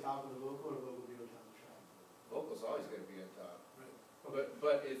track be over top of the vocal, or the vocal be over top of the track? Vocal's always going to be on top.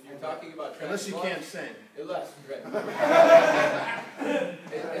 But if you're talking about Unless you can't sing. Unless, right. That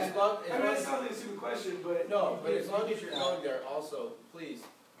sounds like a stupid question, but No, but as long as you're going there, also, please,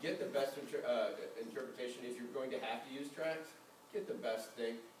 get the best interpretation. If you're going to have to use tracks, get the best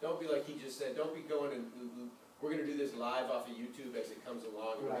thing. Don't be like he just said, don't be going and, we're going to do this live off of YouTube as it comes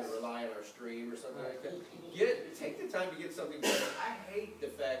along, and we're going to rely on our stream or something like that. Take the time to get something done. I hate the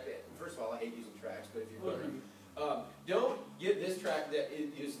fact that, first of all, I hate using tracks, but if you're going to, get this track that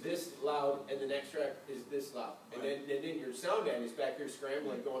is this loud, and the next track is this loud. And then your sound man is back here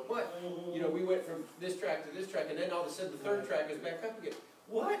scrambling, going, what? You know, we went from this track to this track, and then all of a sudden the third track is back up again.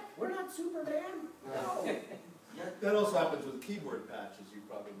 What? We're not Superman? No. That also happens with keyboard patches, you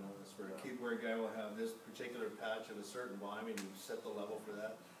probably noticed, where a keyboard guy will have this particular patch at a certain volume, and you set the level for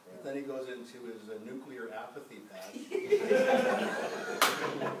that. But then he goes into his nuclear apathy patch.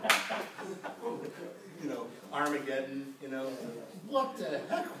 You know, Armageddon, you know, what the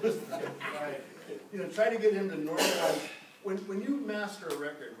heck was that? You know, try to get him to normalize. When you master a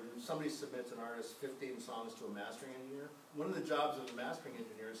record, when somebody submits an artist 15 songs to a mastering engineer, one of the jobs of a mastering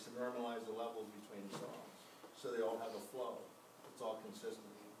engineer is to normalize the levels between songs, so they all have a flow. It's all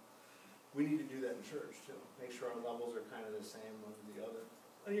consistent. We need to do that in church too. Make sure our levels are kind of the same one to the other.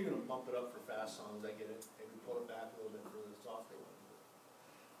 And you're going to bump it up for fast songs, I get it. Maybe pull it back a little bit for the softer ones.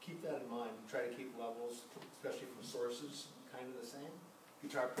 Keep that in mind. Try to keep levels, especially from sources, kind of the same.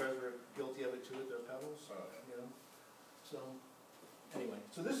 Guitar players are guilty of it too with their pedals, you know. So, anyway,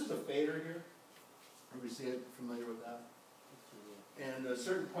 so this is a fader here. Everybody see it? Familiar with that? And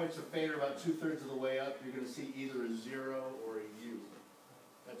certain points of fader, about 2/3 of the way up, you're going to see either a 0 or a U.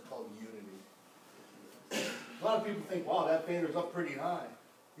 That's called unity. A lot of people think, wow, that fader's up pretty high.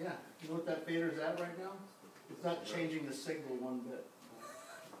 Yeah, you know what that fader's at right now? It's not changing the signal one bit.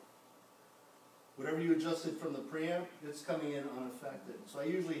 Whatever you adjusted from the preamp, it's coming in unaffected. So I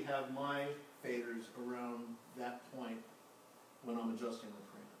usually have my faders around that point when I'm adjusting the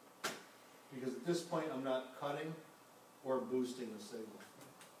preamp. Because at this point I'm not cutting or boosting the signal.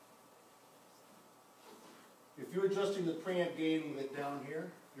 If you're adjusting the preamp gain with it down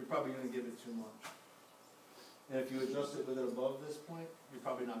here, you're probably going to give it too much. And if you adjust it with it above this point, you're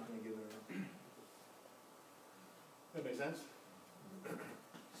probably not going to give it enough. That make sense?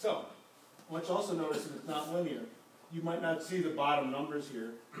 So, I want you to also notice that it's not linear. You might not see the bottom numbers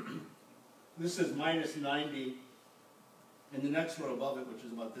here. This is -90, and the next one above it, which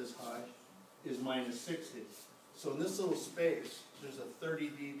is about this high, is -60. So in this little space, there's a 30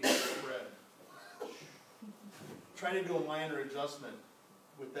 dB spread. Try to do a minor adjustment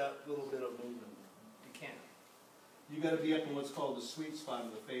with that little bit of movement. You can't. You got to be up in what's called the sweet spot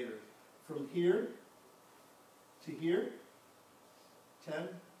of the fader. From here to here,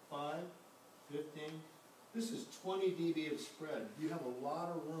 10, 5, 15. This is 20 dB of spread. You have a lot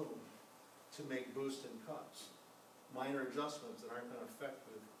of room to make boost and cuts. Minor adjustments that aren't going to affect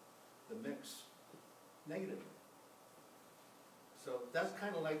the mix negatively. So that's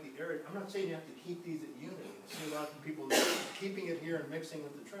kind of like the area. I'm not saying you have to keep these at unity. I see a lot of people keeping it here and mixing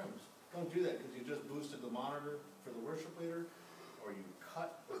with the trims. Don't do that because you just boosted the monitor for the worship leader, or you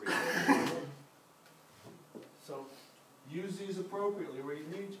cut or record. So use these appropriately where you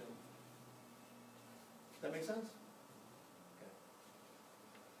need to. That make sense?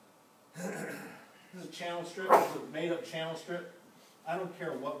 Okay. This is a channel strip. This is a made-up channel strip. I don't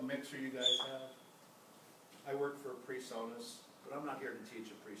care what mixer you guys have. I work for PreSonus, but I'm not here to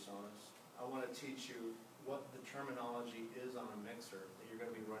teach a PreSonus. I want to teach you what the terminology is on a mixer that you're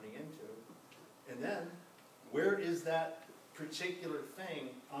going to be running into. And then, where is that particular thing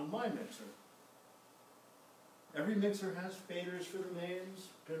on my mixer? Every mixer has faders for the mains,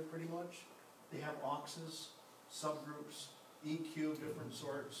 pretty much. They have auxes, subgroups, EQ of different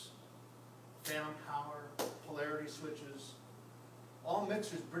sorts, phantom power, polarity switches. All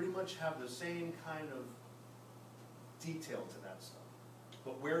mixers pretty much have the same kind of detail to that stuff.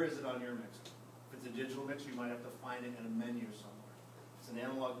 But where is it on your mixer? If it's a digital mixer, you might have to find it in a menu somewhere. If it's an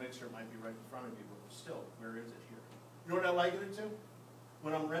analog mixer, it might be right in front of you, but still, where is it here? You know what I liken it to?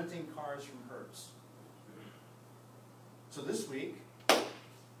 When I'm renting cars from Hertz. So this week,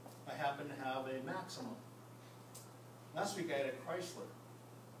 I happen to have a Maxima. Last week I had a Chrysler.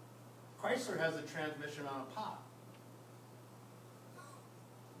 Chrysler has a transmission on a pot.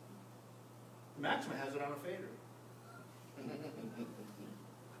 The Maxima has it on a fader.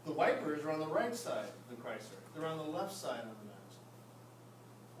 The wipers are on the right side of the Chrysler. They're on the left side of the Maxima.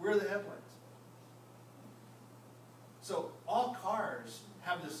 Where are the headlights? So all cars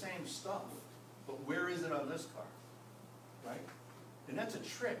have the same stuff, but where is it on this car? Right? And that's a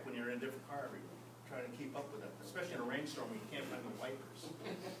trick when you're in a different car every week, trying to keep up with it, especially in a rainstorm when you can't find the wipers.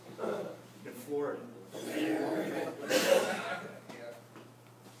 In Florida.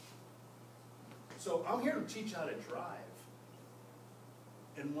 So I'm here to teach how to drive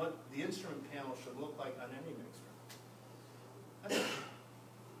and what the instrument panel should look like on any mixer. That's it.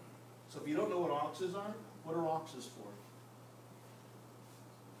 So if you don't know what auxes are, what are auxes for?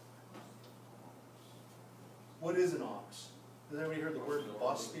 What is an aux? Has anybody heard the word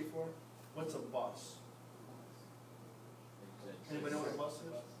bus before? What's a bus? Anybody know what a bus is?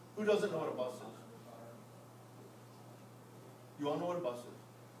 Who doesn't know what a bus is? You all know what a bus is?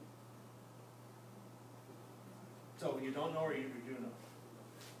 So you don't know or you do know?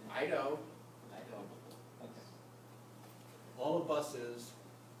 I know. All a bus is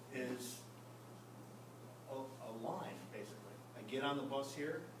a line, basically. I get on the bus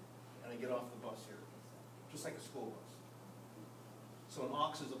here, and I get off the bus here, just like a school bus. So an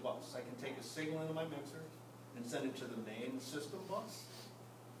aux is a bus. I can take a signal into my mixer and send it to the main system bus.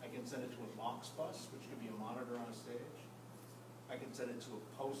 I can send it to an aux bus, which could be a monitor on a stage. I can send it to a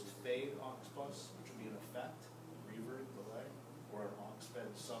post-fade aux bus, which would be an effect, reverb, delay, or an aux-fed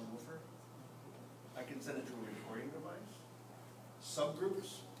subwoofer. I can send it to a recording device.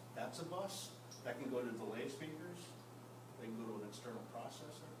 Subgroups, that's a bus. That can go to delay speakers. They can go to an external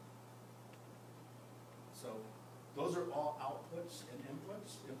processor. So those are all outputs and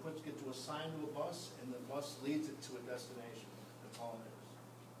inputs. Inputs get to assign to a bus, and the bus leads it to a destination. That's all it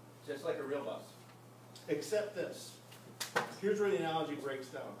is. Just like a real bus. Except this. Here's where the analogy breaks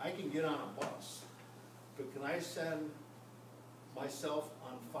down. I can get on a bus, but can I send myself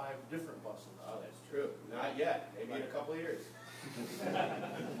on 5 different buses? Oh, that's true. Not yet. Maybe in a couple of years.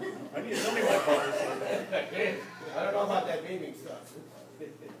 I need somebody my bars. I don't know about that naming stuff.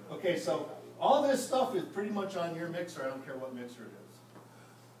 Okay, so all this stuff is pretty much on your mixer. I don't care what mixer it is.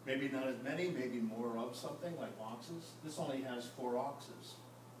 Maybe not as many, maybe more of something like auxes. This only has 4 auxes.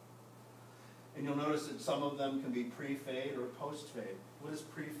 And you'll notice that some of them can be pre-fade or post-fade. What does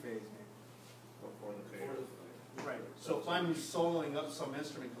pre-fade mean? Before the fader. Right. So if I'm soloing up some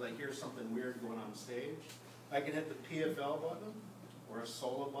instrument because I hear something weird going on stage, I can hit the PFL button, or a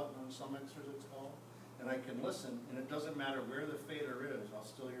solo button on some mixers it's called, and I can listen, and it doesn't matter where the fader is, I'll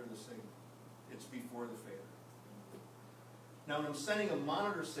still hear the signal. It's before the fader. Now when I'm sending a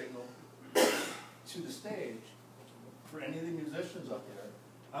monitor signal to the stage, for any of the musicians up there,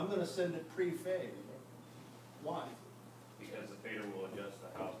 I'm going to send it pre-fade. Why? Because the fader will adjust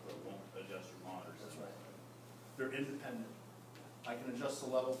the house, but it won't adjust your monitors. That's right. They're independent. I can adjust the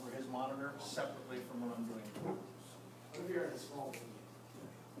level for his monitor separately from what I'm doing. What if you're in a small venue,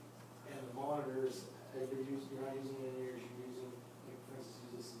 and the monitors, you're not using it in yours, you're using, like, for instance,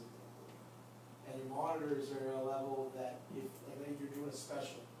 use this as an example. And your monitors are at a level that if you're doing a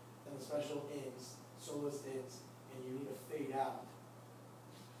special, and the special ends, soloist ends, and you need to fade out.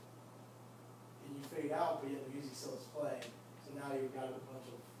 And you fade out, but yet the music still is playing, so now you've got a bunch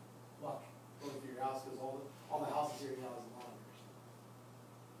of luck going through your house, because all the houses here now is the monitors.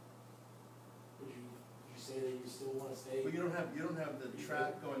 Would you say that you still want to stay? But you don't have the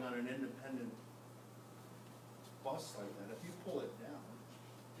track going on an independent bus like that. If you pull it down,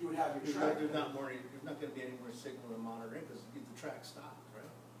 You would have your there's track. not going to be any more signal to monitor in because the track stopped, right?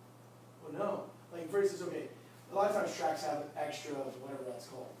 Well, no. Like, for instance, okay, a lot of times tracks have extra, whatever that's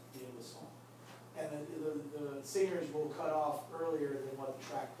called, the end of the song. And the singers will cut off earlier than what the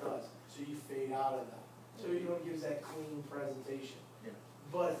track does, so you fade out of that. So you don't give that clean presentation. Yeah.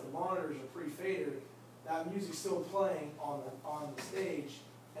 But if the monitors are pre-fadered, that music's still playing on the stage,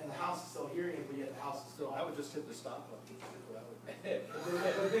 and the house is still hearing it, but yet the house is still. So I would just hit the stop button. That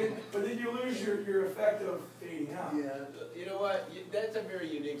but then you lose your effect of fading out. yeah. You know what? That's a very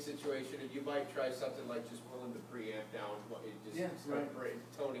unique situation, and you might try something like just pulling the preamp down, just Yeah, right.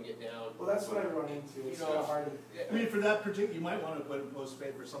 toning it down. Well, that's what I run into. It's You kind know, of hard to. I mean, for that particular, you might want to put it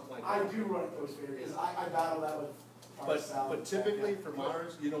post-fade for something like I that. do run it post-fader because I battle that with But typically for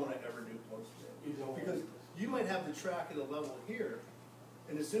monitors, you don't want to ever do post-fade. You don't. Because you might have the track at a level here,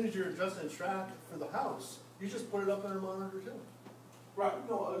 and as soon as you're adjusting the track for the house, you just put it up on a monitor too. Right,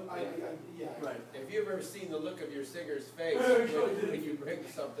 no, yeah. Right. Have you ever seen the look of your singer's face when you bring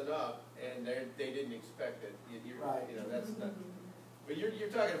something up and they didn't expect it? Right. You know, that's not. But you're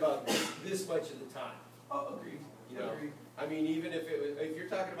talking about this much of the time. Oh, agreed. You know, Agreed. I mean, even if you're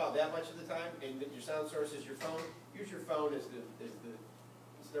talking about that much of the time, and that your sound source is your phone, use your phone as the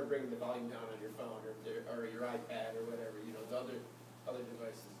instead of bringing the volume down on your phone or your iPad or whatever, you know, the other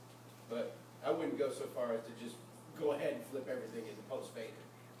devices. But I wouldn't go so far as to just go ahead and flip everything into post-fader.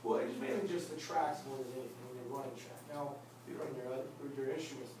 Well, it's mainly just the tracks more than anything when you're running track. Now, you run your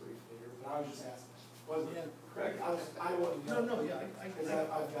instruments pretty fader, but I was just asking. Wasn't Yeah. correct? I wasn't. No, yeah, Because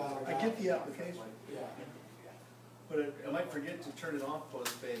I've got. I get the application. Yeah. But I might forget to turn it off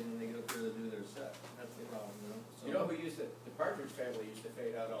post-fade when they get up there to do their set. That's the problem, you know? So- You know who used to, the Partridge Family used to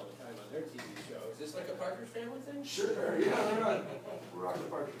fade out all the time on their TV show. Is this like a Partridge Family thing? Sure, yeah, we're rocking the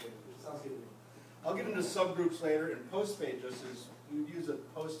party. Sounds good to me. I'll get into subgroups later, and post-fade just is, you'd use a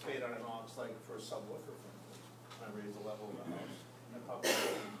post-fade on an aux like for a subwoofer, for instance, when I raise the level of the house. And I probably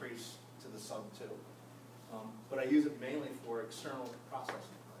would increase to the sub 2. But I use it mainly for external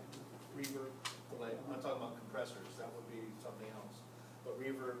processing, like reverb, delay. I'm not talking about compressors, that would be something else. But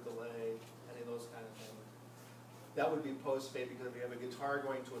reverb, delay, any of those kind of things. That would be post-fade, because if you have a guitar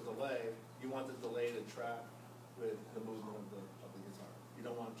going to a delay, you want the delay to track with the movement of the guitar. You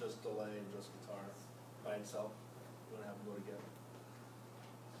don't want just delay and just guitar by itself. You want to have them go together.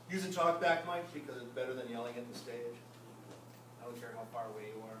 Use a talkback mic because it's better than yelling at the stage. I don't care how far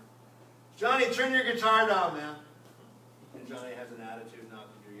away you are. Johnny, turn your guitar down, man. And Johnny has an attitude,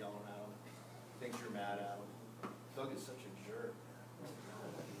 not that you're yelling at him. Thinks you're mad at him. Doug is such a jerk.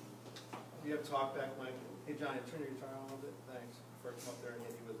 You have talkback mic. Hey Johnny, turn your guitar on a little bit. Thanks. Before I come up there and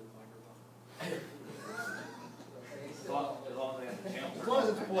hit you with the microphone. As long as they have the channel. As long as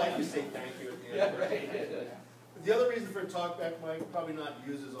it's polite, you say thank you at the end. Yeah, right. The other reason for a talkback mic, probably not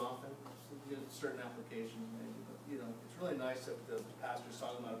used as often, certain applications maybe, but you know, it's really nice if the pastor's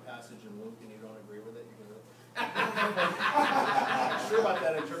talking about a passage in Luke and you don't agree with it, you can really. I'm sure about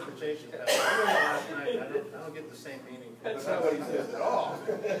that interpretation. Pastor. I read it last night, I don't get the same meaning. That's not what he says at all.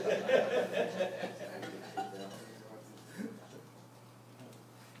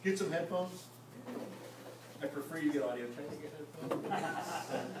 Get some headphones. I prefer you get audio technica headphones.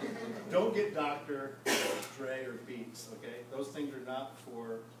 Don't get Dr. Dre or Beats, okay? Those things are not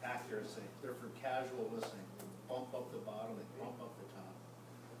for accuracy. They're for casual listening. They bump up the bottom, they bump up the top.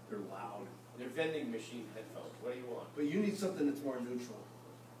 They're loud. They're vending machine headphones. What do you want? But you need something that's more neutral,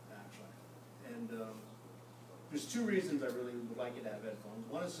 actually. And there's two reasons I really would like you to have headphones.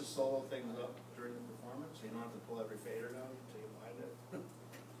 One is to solo things up during the performance, so you don't have to pull every fader down until you find it.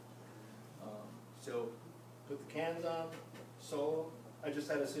 So put the cans on, solo. I just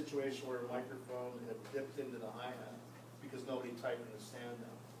had a situation where a microphone had dipped into the hi-hat because nobody tightened the stand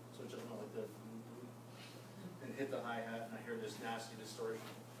down. So it just went like this. And hit the hi-hat, and I heard this nasty distortion.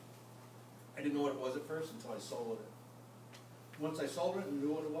 I didn't know what it was at first until I soloed it. Once I soloed it and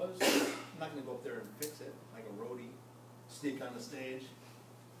knew what it was, I'm not going to go up there and fix it like a roadie, sneak on the stage.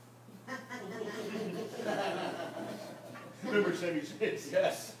 Remember Chevy Chase?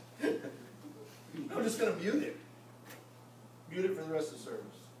 Yes. I'm just going to mute it. Mute it for the rest of the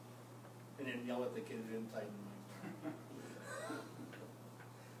service. And then yell at the kid who didn't tighten the mic.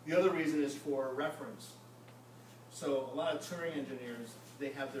 The other reason is for reference. So a lot of touring engineers, they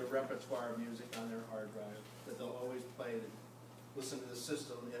have their repertoire of music on their hard drive that they'll always play to listen to the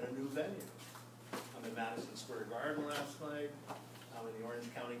system in a new venue. I'm in Madison Square Garden last night. I'm in the Orange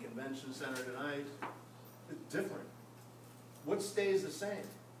County Convention Center tonight. It's different. What stays the same?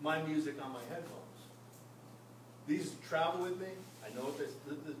 My music on my headphones. These travel with me. I know what this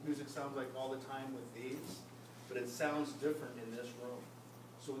music sounds like all the time with these, but it sounds different in this room.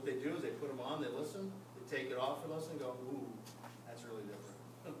 So what they do is they put them on, they listen, they take it off and listen and go, ooh, that's really different.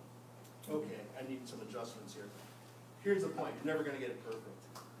 Okay, I need some adjustments here. Here's the point, you're never going to get it perfect.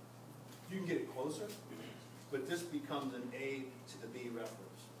 You can get it closer, but this becomes an A to the B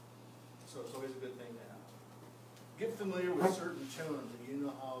reference. So it's always a good thing to have. Get familiar with certain tunes and you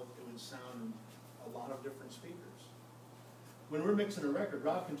know how it would sound in a lot of different speakers. When we're mixing a record,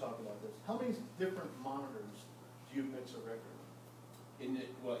 Rob can talk about this. How many different monitors do you mix a record with?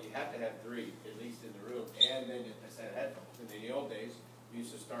 Well, you have to have 3, at least in the room, and then a set of headphones. And in the old days, we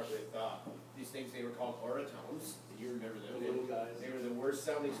used to start with these things, they were called oratones. You remember them. The little guys. They were the worst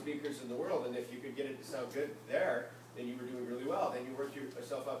sounding speakers in the world, and if you could get it to sound good there, then you were doing really well. Then you worked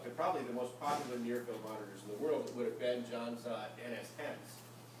yourself up to probably the most popular near-field monitors in the world. It would have been John's NS10s.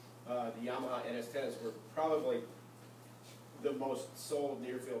 The Yamaha NS10s were probably the most sold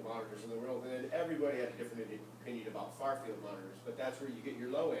near-field monitors in the world, and then everybody had a different opinion about far-field monitors, but that's where you get your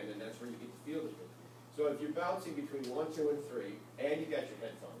low end, and that's where you get the field of it. So if you're bouncing between 1, 2, and 3, and you got your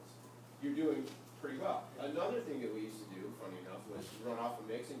headphones, you're doing pretty well. Another thing that we used to do, funny enough, was run off a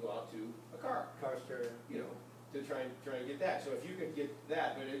mix and go out to a car. Car stereo. You know, to try and get that. So if you could get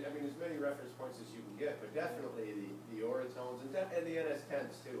that, but I mean, as many reference points as you can get, but definitely the oratones and the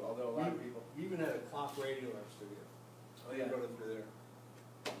NS10s too, although a lot of people. You even had a clock radio in our studio. Oh, yeah. You wrote it through there.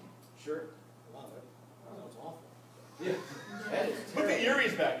 Sure. Wow, that was awful. Yeah. That is Put the terrible.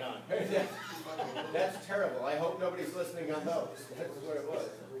 earrings back on. That's terrible. I hope nobody's listening on those. That's what it was.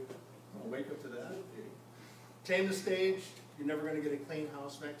 I'll wake up to that. Tame the stage. You're never going to get a clean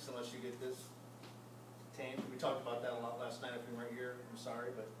house mix unless you get this tamed. We talked about that a lot last night if you weren't here. I'm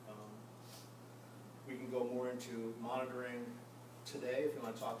sorry, but we can go more into monitoring today if you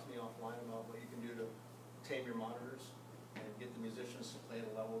want to talk to me offline about what you can do to tame your monitors and get the musicians to play at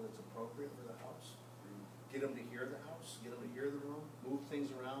a level that's appropriate for the house. Get them to hear the house, get them to hear the room, move things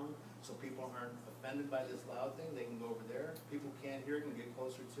around so people aren't offended by this loud thing. They can go over there. People can't hear it and get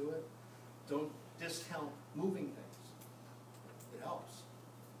closer to it. Don't discount moving things. It helps.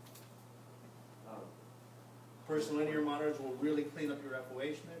 Personal linear monitors will really clean up your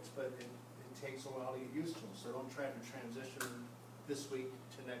FOH mix, but it takes a while to get used to them. So don't try to transition this week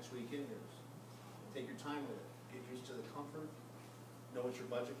to next week in yours. Take your time with it. Get used to the comfort. Know what your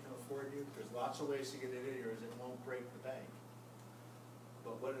budget can afford you. There's lots of ways to get it in yours. It won't break the bank.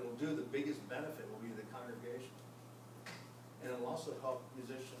 But what it'll do, the biggest benefit will be the congregation. And it'll also help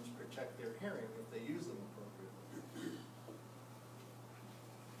musicians protect their hearing if they use them appropriately.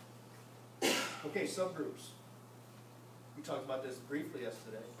 Okay, subgroups. We talked about this briefly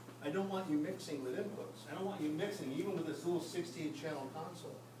yesterday. I don't want you mixing with inputs. I don't want you mixing even with this little 16-channel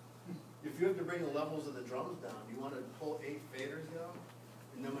console. If you have to bring the levels of the drums down, you want to pull 8 faders down,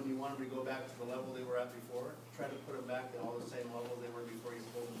 and then when you want them to go back to the level they were at before, try to put them back to all the same level they were before you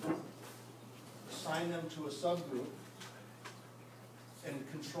pulled them down. Assign them to a subgroup, and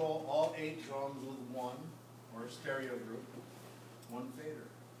control all 8 drums with one, or a stereo group, 1 fader.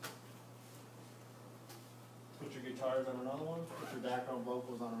 Put your guitars on another one, put your background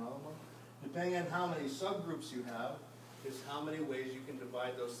vocals on another one. Depending on how many subgroups you have, is how many ways you can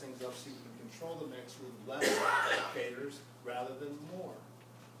divide those things up so you can control the mix with less faders rather than more.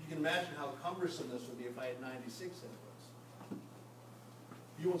 You can imagine how cumbersome this would be if I had 96 inputs.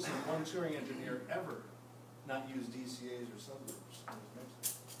 You won't see one touring engineer ever not use DCAs or subgroups in his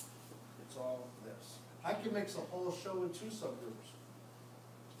mixing. It's all this. I can mix a whole show with 2 subgroups.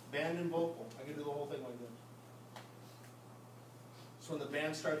 Band and vocal. I can do the whole thing like this. So when the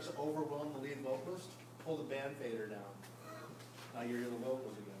band starts to overwhelm the lead vocalist, pull the band fader down. Now you hear the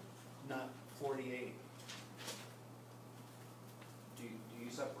vocals again, not 48. Do you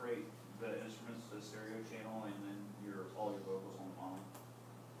separate the instruments to the stereo channel and then all your vocals on the mono?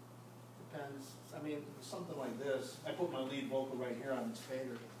 Depends. I mean, something like this, I put my lead vocal right here on this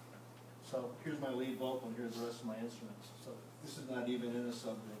fader. So here's my lead vocal and here's the rest of my instruments. So this is not even in a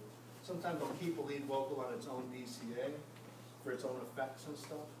subgroup. Sometimes I'll keep a lead vocal on its own DCA for its own effects and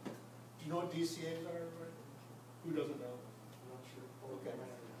stuff. Do you know what DCAs are? Right? Who doesn't know? I'm not sure. Okay.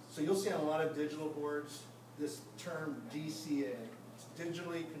 So you'll see on a lot of digital boards this term DCA. It's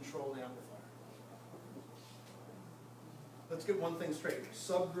digitally controlled amplifier. Let's get one thing straight.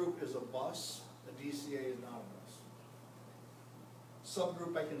 Subgroup is a bus. A DCA is not a bus.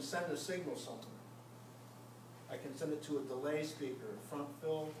 Subgroup, I can send a signal somewhere. I can send it to a delay speaker, front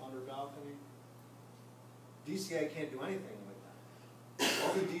fill, under balcony. DCA can't do anything like that.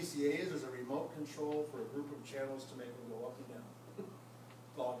 All the DCA is a remote control for a group of channels to make them go up and down.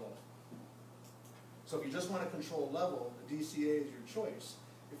 That's all it does. So if you just want to control level, the DCA is your choice.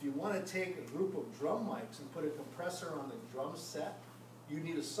 If you want to take a group of drum mics and put a compressor on the drum set, you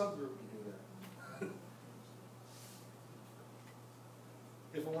need a subgroup to do that.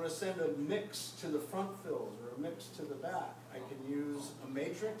 If I want to send a mix to the front fills or a mix to the back, I can use a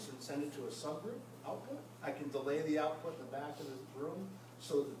matrix and send it to a subgroup output. I can delay the output in the back of the room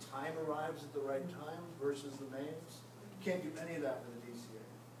so the time arrives at the right time versus the mains. You can't do any of that with a DCA.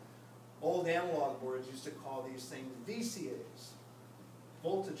 Old analog boards used to call these things VCAs,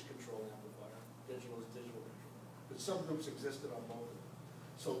 voltage control amplifier. Digital is digital control. But subgroups existed on both of them.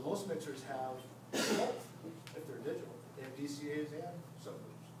 So most mixers have both if they're digital. They have DCAs and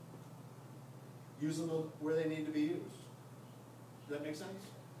subgroups. Use them where they need to be used. Does that make sense?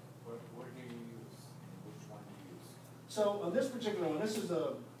 What do you use? Which one do you use? So on this particular one, this is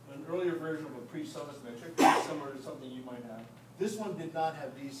an earlier version of a pre-Summit mixer, similar to something you might have. This one did not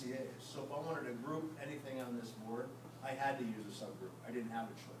have DCAs, so if I wanted to group anything on this board, I had to use a subgroup. I didn't have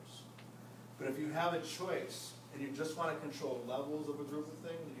a choice. But if you have a choice and you just want to control levels of a group of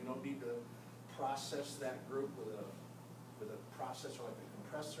things, and you don't need to process that group with a processor like a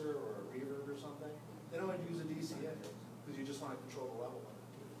compressor or a reverb or something, then I would use a DCA because you just want to control the level of it.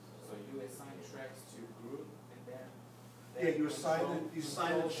 So you assign tracks to group and then Yeah, you assign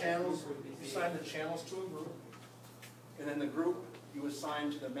the channels. You assign the channels to a group, and then the group you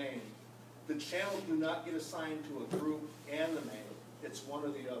assign to the main. The channels do not get assigned to a group and the main. It's one or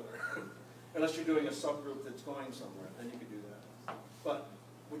the other, unless you're doing a subgroup that's going somewhere. Then you can do that. But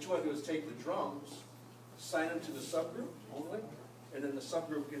what you want to do is take the drums, assign them to the subgroup only, and then the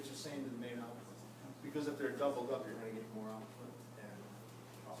subgroup gets assigned to the main output. Because if they're doubled up, you're going to get more output and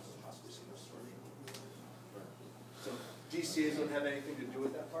also possibly some distortion. So DCAs don't have anything to do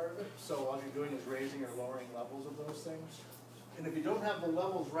with that part of it. So all you're doing is raising or lowering levels of those things. And if you don't have the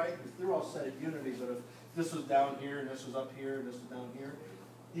levels right, they're all set at unity, but if this was down here and this was up here and this was down here,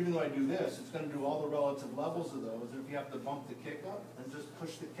 even though I do this, it's going to do all the relative levels of those. And if you have to bump the kick up, then just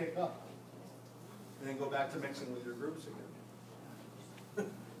push the kick up. And then go back to mixing with your groups again.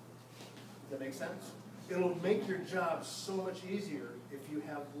 make sense? It'll make your job so much easier if you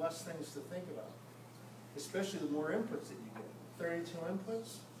have less things to think about, especially the more inputs that you get. 32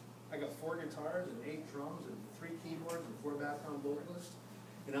 inputs. I got 4 guitars and 8 drums and 3 keyboards and 4 background vocalists.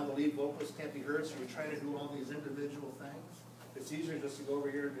 And now the lead vocalist can't be heard, so we try to do all these individual things. It's easier just to go over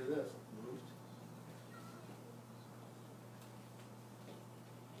here and do this.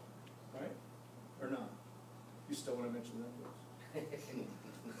 Right? Or not? You still want to mention that?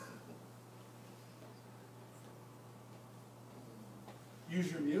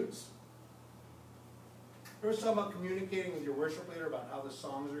 Use your mutes. Remember talking about communicating with your worship leader about how the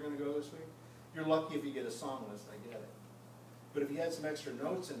songs are going to go this week? You're lucky if you get a song list, I get it. But if you had some extra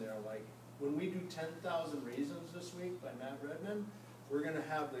notes in there, like when we do 10,000 Reasons this week by Matt Redman, we're going to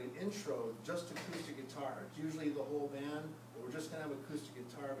have the intro just acoustic guitar. It's usually the whole band, but we're just going to have acoustic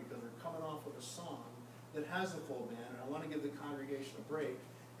guitar because we're coming off of a song that has a full band, and I want to give the congregation a break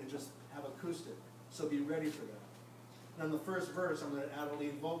and just have acoustic. So be ready for that. And on the first verse, I'm going to add a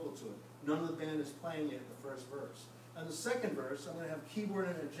lead vocal to it. None of the band is playing yet in the first verse. On the second verse, I'm going to have keyboard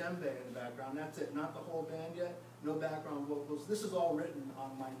and a djembe in the background. That's it, not the whole band yet, no background vocals. This is all written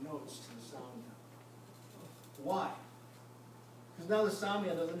on my notes to the sound man. Why? Because now the sound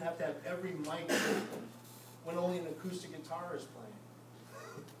man doesn't have to have every mic open when only an acoustic guitar is playing.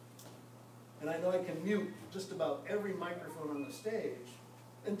 And I know I can mute just about every microphone on the stage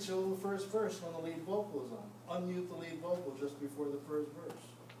until the first verse when the lead vocal is on. Unmute the lead vocal just before the first verse.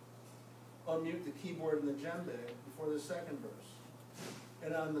 Unmute the keyboard and the djembe before the second verse.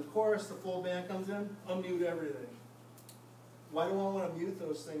 And on the chorus, the full band comes in, unmute everything. Why do I want to mute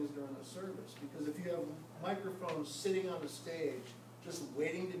those things during the service? Because if you have microphones sitting on the stage just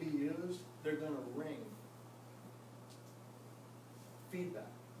waiting to be used, they're going to ring. Feedback.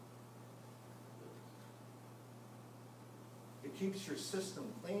 It keeps your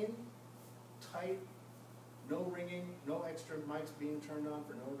system clean, tight, no ringing, no extra mics being turned on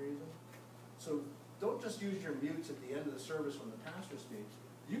for no reason. So don't just use your mutes at the end of the service when the pastor speaks.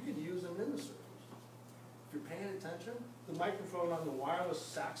 You can use them in the service. If you're paying attention, the microphone on the wireless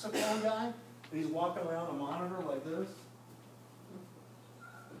saxophone guy, and he's walking around a monitor like this.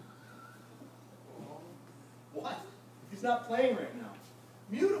 What? He's not playing right now.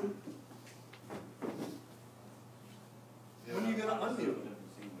 Mute him. When are you going to unmute him?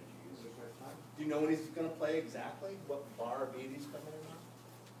 Do you know when he's going to play exactly? What bar beat he's coming in on?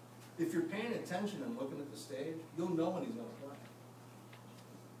 If you're paying attention and looking at the stage, you'll know when he's going to play.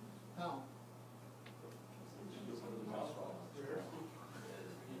 How?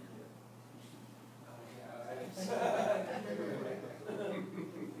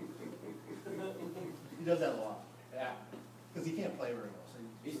 He does that a lot. Yeah. Because he can't play very well. So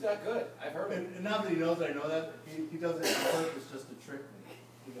He's not good. I've heard him. and now that he knows that I know that, he does it on purpose just to trick me.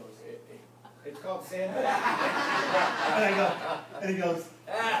 He goes, It's called sandbag. and he goes,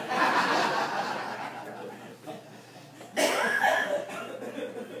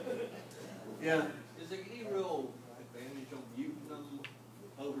 yeah. Is there any real advantage on muting them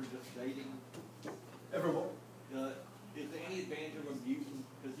over just dating? Everyone. Is there any advantage of a muting?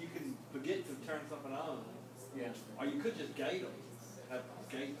 Because you can forget to turn something on. Yeah. Or you could just gate them. Have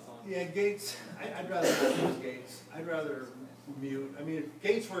gates on. Yeah, gates. I'd rather not use gates. I'd rather mute. I mean,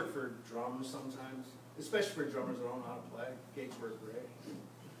 gates work for drums sometimes, especially for drummers that don't know how to play. Gates work great.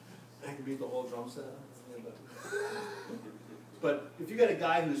 I can beat the whole drum set. But if you got a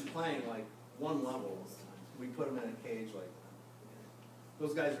guy who's playing like one level all the time, we put him in a cage like that.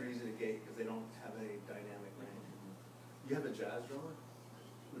 Those guys are easy to gate because they don't have any dynamic range. You have a jazz drummer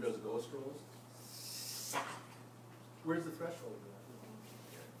who does ghost rolls. Where's the threshold of that?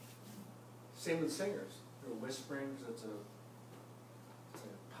 Same with singers. They're whispering because it's a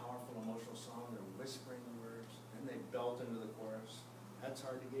powerful emotional song. They're whispering the words and they belt into the chorus. That's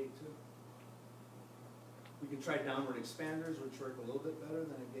hard to gate too. We can try downward expanders, which work a little bit better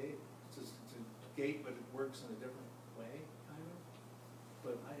than a gate. It's a gate, but it works in a different way, kind of.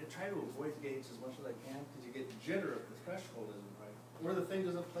 But I try to avoid gates as much as I can because you get jitter if the threshold isn't right, or the thing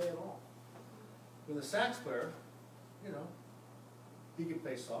doesn't play at all. With a sax player, you know, he can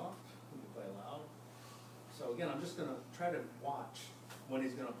play soft, he can play loud. So again, I'm just going to try to watch when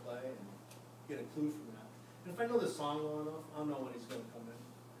he's going to play and get a clue from that. And if I know the song well enough, I'll know when he's going to come in.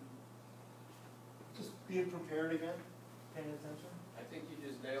 Just being prepared again, paying attention. I think you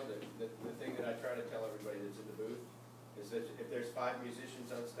just nailed it. The thing that I try to tell everybody that's in the booth is that if there's 5 musicians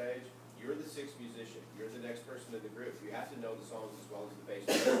on stage, you're the 6th musician. You're the next person in the group. You have to know the songs as well as the bass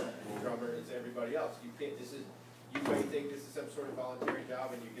player, the drummer, as everybody else. You can't. You may think this is some sort of voluntary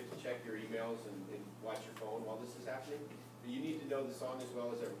job, and you get to check your emails and watch your phone while this is happening. You need to know the song as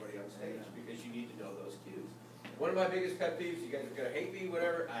well as everybody on stage, because you need to know those cues. One of my biggest pet peeves, you guys are gonna hate me,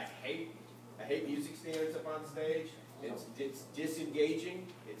 whatever, I hate music standards up on stage. It's disengaging,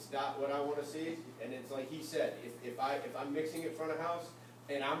 it's not what I wanna see, and it's like he said, if I'm mixing at front of house,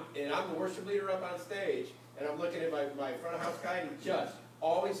 and I'm the worship leader up on stage, and I'm looking at my front of house guy, and he just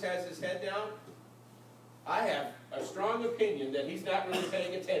always has his head down, I have a strong opinion that he's not really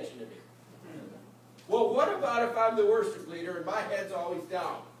paying attention to me. Well, what about if I'm the worship leader and my head's always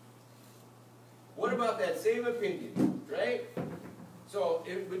down? What about that same opinion, right? So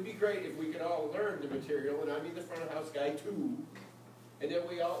it would be great if we could all learn the material, and I mean the front of house guy too, and then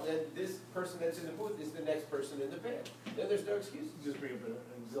this person that's in the booth is the next person in the band. Then there's no excuses. Just bring up an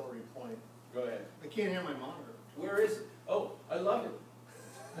auxiliary point. Go ahead. I can't hear my monitor. Where is it? Oh, I love it.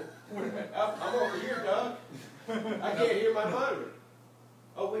 I'm over here, Doug. I can't hear my monitor.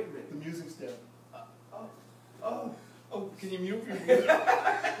 Oh, wait a minute. The music stand. Oh, Can you mute your music?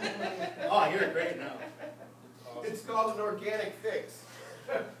 Oh, I hear it great now. it's called an organic fix.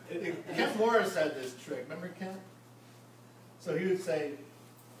 Kent Morris had this trick. Remember Kent? So he would say,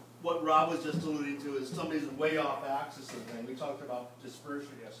 what Rob was just alluding to is somebody's way off axis of thing. We talked about dispersion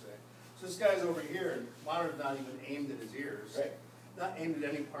yesterday. So this guy's over here, and monitor's not even aimed at his ears. Right. Not aimed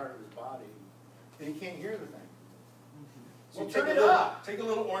at any part of his body. And he can't hear the thing. So Well, you turn take it a little- up. Take a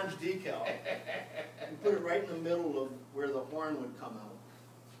little orange decal and put it right in the middle of where the horn would come out.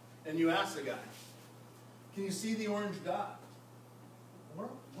 And you ask the guy, can you see the orange dot? What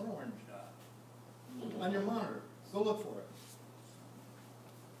orange dot? On your monitor. Go look for it.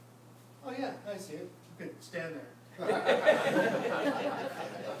 Oh yeah, I see it. Okay, stand there.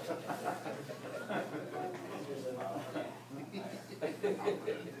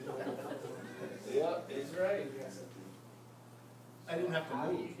 Yep, he's right. I didn't have to How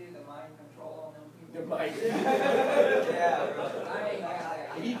do move. you do the mind control on them people? The mic. Yeah, I ain't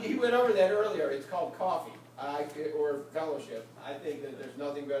got that. He went over that earlier. It's called coffee or fellowship. I think that there's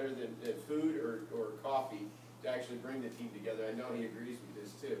nothing better than food or coffee to actually bring the team together. I know he agrees with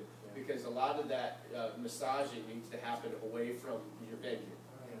this too, because a lot of that massaging needs to happen away from your venue.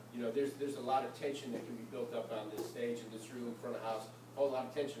 You know, there's a lot of tension that can be built up on this stage in this room, front of house, a whole lot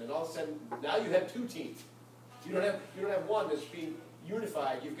of tension, and all of a sudden now you have two teams. You don't have one that's being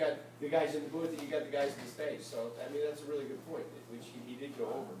unified. You've got the guys in the booth and you got the guys on the stage. So I mean that's a really good point, which he did go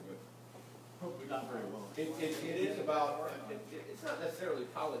over. Probably not very well. It is about it's not necessarily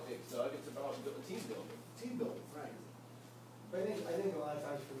politics, Doug. It's about team building. Team building, right. But I think a lot of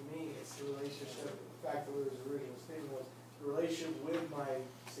times for me, it's the relationship, back to what his original statement was, the relationship with my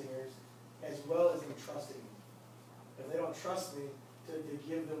singers, as well as them trusting me. If they don't trust me to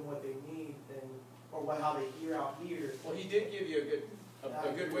give them what they need, then, or how they hear out here. Well, he did give you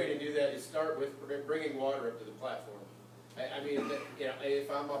a good way to do that is start with bringing water up to the platform. I mean, you know, if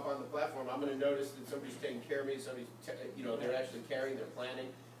I'm up on the platform, I'm going to notice that somebody's taking care of me. Somebody's, they're actually carrying, they're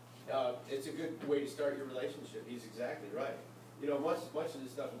planning. It's a good way to start your relationship. He's exactly right. You know, much of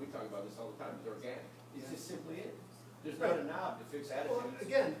this stuff, and we talk about this all the time, is organic. It just simply is. There's not a knob to fix attitudes. Well,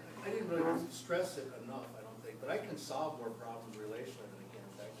 again, I didn't really stress it enough, I don't think, but I can solve more problems relationally than I can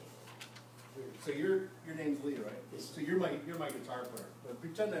technically. So your name's Lee, right? So you're my guitar player, but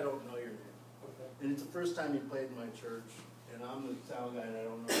pretend I don't know your name. Okay. And it's the first time you played in my church, and I'm the sound guy and I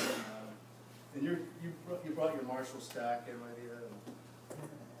don't know you. And you brought your Marshall stack in with you, and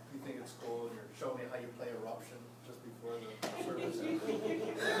you think it's cool, and you're showing me how you play Eruption just before the service.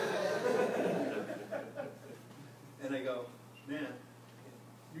 And I go, man,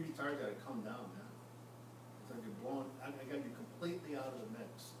 your guitar's gotta come down, man. It's like you're blowing, I got you completely out of the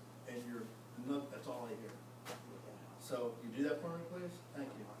mix, and that's all I hear. So, you do that for me, please? Thank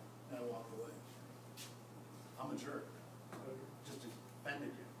you. And I walk away. I'm a jerk. Just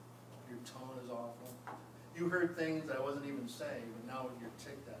offended you. Your tone is awful. You heard things I wasn't even saying, but now you're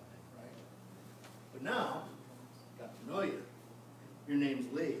ticked at me, right? But now, got to know you. Your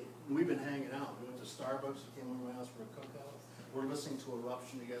name's Lee. And we've been hanging out. We went to Starbucks, you came over to my house for a cookout. We're listening to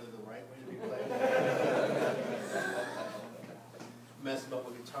Eruption together the right way to be played. Mess about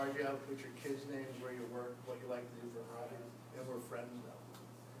what guitar you have, put your kids' names, where you work, what you like to do for hobbies, and we're friends now.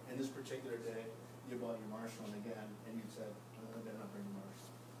 And this particular day, you bought your Marshall again, and you said, I better not bring the Marshall.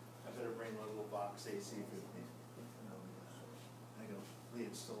 I better bring my little box AC with me. I go, Lee,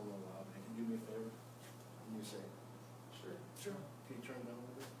 it's still a little loud, man. Can you do me a favor? And you say, sure. Can you turn it down a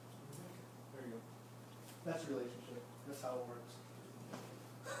little bit? There you go. That's a relationship. That's how it works.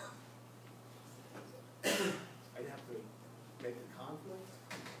 I didn't have to make a conflict.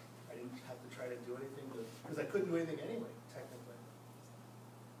 I didn't have to try to do anything because I couldn't do anything anyway, technically.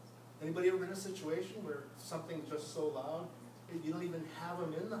 Anybody ever been in a situation where something's just so loud You don't even have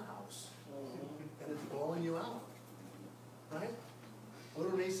them in the house, and it's blowing you out, right? Go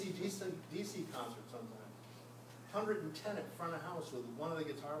to an AC/DC concert sometime. 110 at front of house with one of the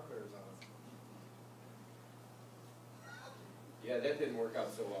guitar players on it. Yeah, that didn't work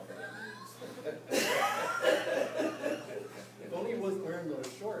out so well for them. If only he wasn't wearing those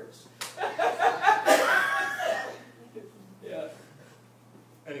shorts. Yeah.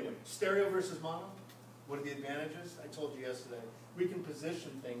 Anyway, stereo versus mono. What are the advantages? I told you yesterday. We can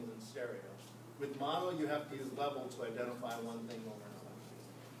position things in stereo. With mono, you have to use level to identify one thing over another.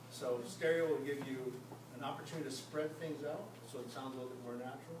 So stereo will give you an opportunity to spread things out, so it sounds a little bit more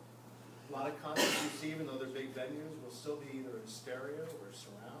natural. A lot of concerts you see, even though they're big venues, will still be either in stereo or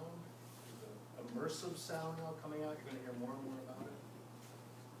surround. There's an immersive sound now coming out. You're going to hear more and more about it.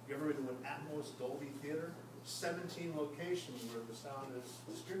 You ever been to an Atmos Dolby Theater? 17 locations where the sound is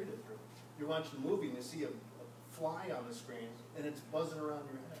distributed through. You're watching a movie and you see a fly on the screen and it's buzzing around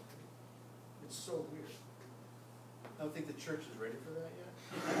your head. It's so weird. I don't think the church is ready for that yet.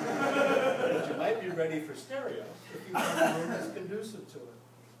 But you might be ready for stereo if you find a room that's conducive to it.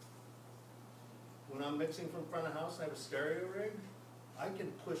 When I'm mixing from front of house and I have a stereo rig, I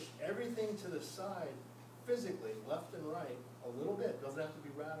can push everything to the side physically, left and right, a little bit. Doesn't have to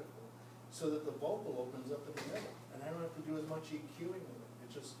be radical, so that the vocal opens up in the middle, and I don't have to do as much EQing with it.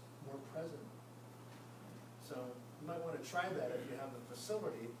 It's just more present. So you might want to try that if you have the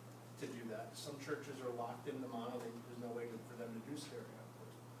facility to do that. Some churches are locked into mono. There's no way for them to do stereo.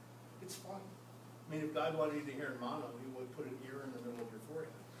 It's fun. I mean, if God wanted you to hear in mono, He would put an ear in the middle of your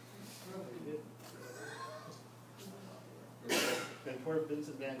forehead. He did. And poor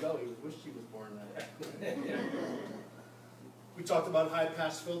Vincent Van Gogh, he wished he was born that way. We talked about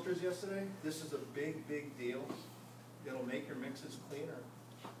high-pass filters yesterday. This is a big, big deal. It'll make your mixes cleaner.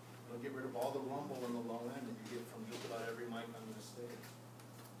 It'll get rid of all the rumble in the low end that you get from just about every mic on the stage.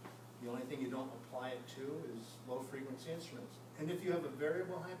 The only thing you don't apply it to is low-frequency instruments. And if you have a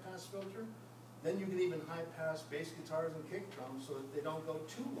variable high-pass filter, then you can even high-pass bass guitars and kick drums so that they don't go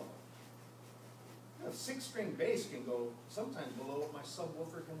too low. A 6-string bass can go sometimes below what my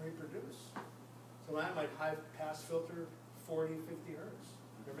subwoofer can reproduce. So I might high-pass filter 40, 50 hertz.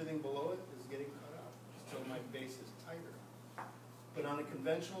 Everything below it is getting cut out, so my bass is tighter. But on a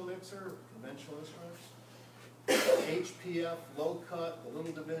conventional mixer, conventional instruments, HPF, low cut, the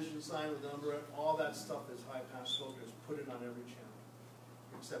little division sign with the number, all that stuff is high-pass filters. Put it on every channel,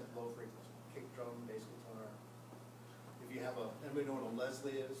 except low frequency, kick drum, bass guitar. If you have anybody know what a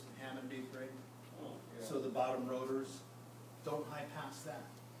Leslie is? Hammond B3. So the bottom rotors, don't high-pass that.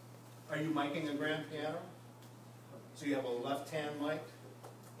 Are you miking a grand piano? So you have a left-hand mic,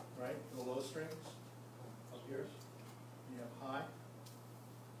 right, the low strings, up here. You have high,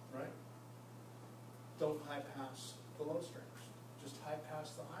 right? Don't high-pass the low strings. Just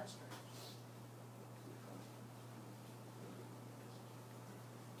high-pass the high strings.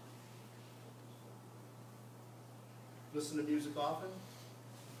 Listen to music often,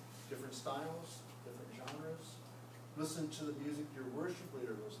 different styles, different genres. Listen to the music your worship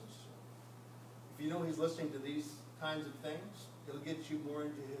leader listens to. If you know he's listening to these kinds of things, it'll get you more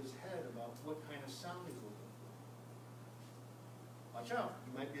into his head about what kind of sound he's looking for. Watch out,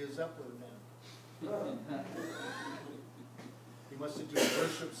 he might be a Zeppelin fan. He must have done a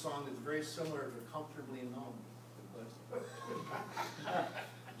worship song that's very similar to Comfortably Numb.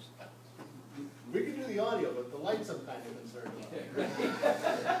 We can do the audio, but the lights I'm kind of concerned about.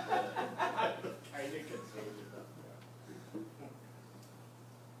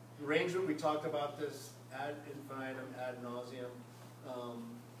 Arrangement, we talked about this ad infinitum, ad nauseum.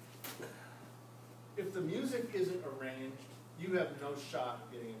 If the music isn't arranged, you have no shot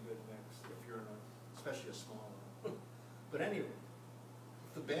of getting a good mix if you're in especially a small one. But anyway,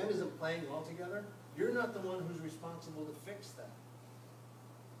 if the band isn't playing well together, you're not the one who's responsible to fix that.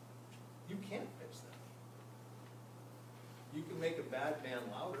 You can't fix that. You can make a bad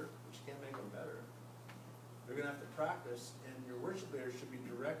band louder, but you can't make them better. They're going to have to practice, and your worship leader should be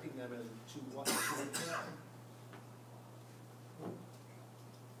directing them as to what to play.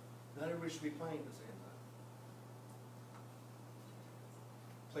 Not everybody should be playing at the same time.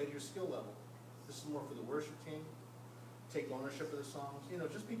 Play to your skill level. This is more for the worship team. Take ownership of the songs. You know,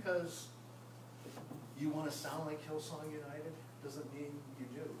 just because you want to sound like Hillsong United doesn't mean you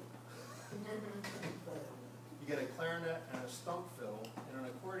do. You get a clarinet and a stump fiddle and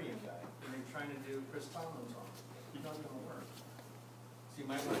an accordion guy, and you're trying to do Chris Tomlin's song. It's not going to work. So you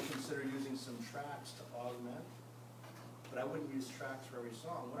might want to consider using some tracks to augment, but I wouldn't use tracks for every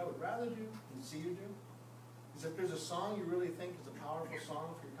song. What I would rather do, and see you do, is if there's a song you really think is a powerful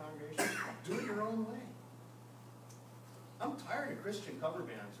song for your congregation, do it your own way. I'm tired of Christian cover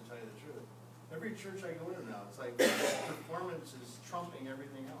bands, to tell you the truth. Every church I go into now, it's like performance is trumping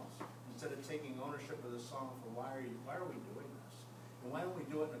everything else. Instead of taking ownership of the song for why are we doing this? And why don't we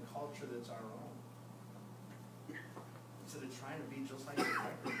do it in a culture that's our own? Instead of trying to be just like the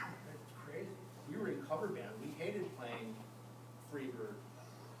record. It's crazy. We were in cover band. We hated playing Freebird.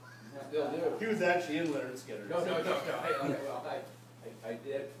 Still do. He was actually in Leonard Skinner. No. I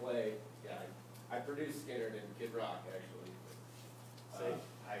did play, yeah, I produced Skinner and Kid Rock, actually. See?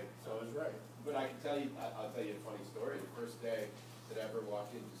 So I was right. But I can tell you, I'll tell you a funny story. The first day that I ever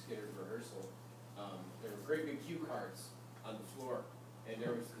walked into Skinner's rehearsal, there were great big cue cards on the floor. And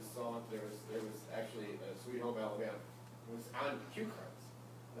there was this song, there was actually Sweet Home Alabama. It was on cue cards.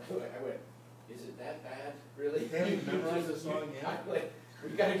 I went, is it that bad, really? They haven't memorized the song yet? I'm like, we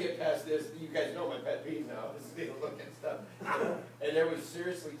gotta get past this. You guys know my pet peeve now. This is the look and stuff. And there was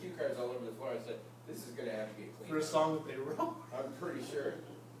seriously cue cards all over the floor. I said, this is gonna have to get cleaned For a up. song that they wrote. I'm pretty sure.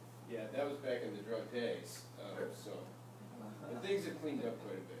 Yeah, that was back in the drug days. So, and things have cleaned up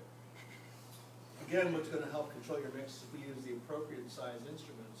quite a bit. Again, what's gonna help control your mix is if we use the appropriate size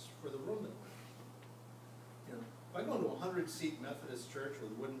instruments for the room that we're in. You know, if I go into a 100-seat Methodist church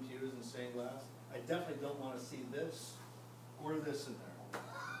with wooden pews and stained glass, I definitely don't wanna see this or this in there.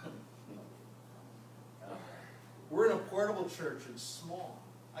 We're in a portable church, it's small.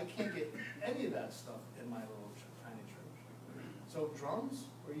 I can't get any of that stuff in my little tiny church. So drums,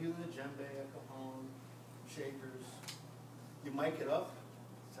 we're using the djembe, a cajon, shakers. You mic it up,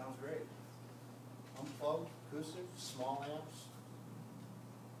 sounds great. Unplugged, acoustic, small amps.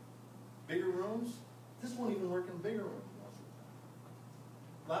 Bigger rooms, this won't even work in bigger rooms.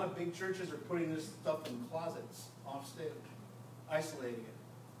 A lot of big churches are putting this stuff in closets, off stage, isolating it.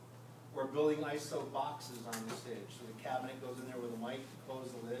 We're building ISO boxes on the stage, so the cabinet goes in there with a mic to close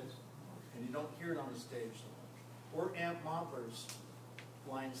the lid, and you don't hear it on the stage so much. Or amp modelers,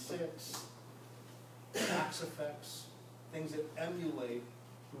 line 6, box effects, things that emulate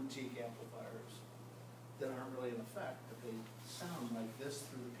boutique amplifiers that aren't really in effect, but they sound like this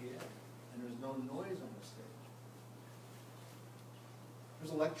through the PA, and there's no noise on the stage.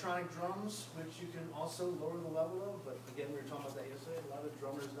 There's electronic drums, which you can also lower the level of, but again, we were talking about that yesterday, a lot of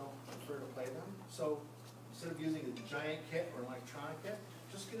drummers don't prefer to play them. So instead of using a giant kit or an electronic kit,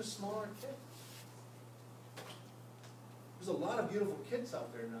 just get a smaller kit. There's a lot of beautiful kits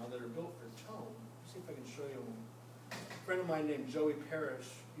out there now that are built for tone. Let's see if I can show you one. A friend of mine named Joey Parrish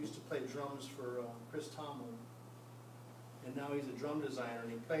used to play drums for Chris Tomlin. And now he's a drum designer,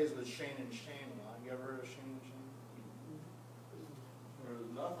 and he plays with Shane and Shane a lot. You ever heard of Shane and Shane?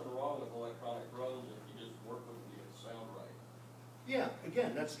 There's nothing wrong with electronic drums if you just work with them to sound right. Yeah,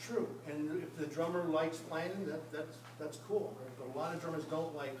 again, that's true. And if the drummer likes playing, that's cool. But a lot of drummers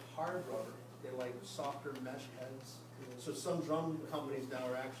don't like hard rubber. They like softer mesh heads. So some drum companies now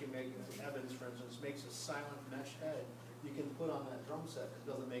are actually making, Evans for instance, makes a silent mesh head you can put on that drum set. It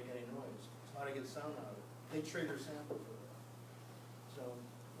doesn't make any noise. It's how to get sound out of it. They trigger sample for that. So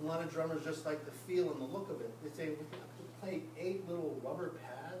a lot of drummers just like the feel and the look of it. They say, we have to play 8 little rubber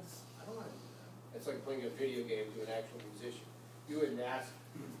pads. I don't want to do that. It's like playing a video game to an actual musician. You wouldn't ask,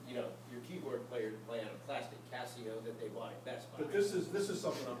 your keyboard player to play on a plastic Casio that they bought at Best Buy. But this is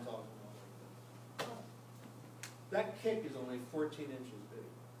something I'm talking about. That kick is only 14 inches big.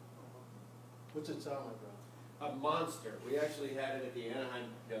 What's it sound like, Rob? A monster. We actually had it at the Anaheim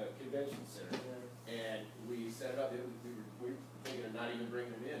Convention Center, and we set it up. We were thinking of not even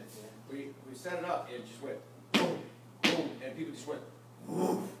bringing it in. We set it up, and it just went boom, boom, and people just went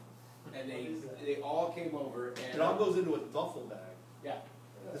woof, and they all came over. And It all goes into a duffel bag. Yeah.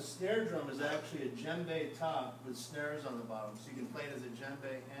 The snare drum is actually a djembe top with snares on the bottom, so you can play it as a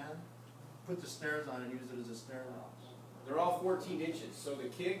djembe and put the snares on and use it as a snare drum. They're all 14 inches, so the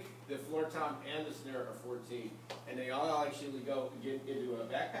kick, the floor tom, and the snare are 14, and they all actually get into a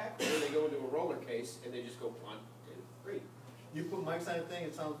backpack, or they go into a roller case, and they just go 1, 2, 3. You put mics on a thing,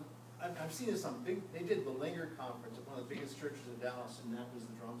 it sounds, I've seen this on they did the Linger Conference at one of the biggest churches in Dallas, and that was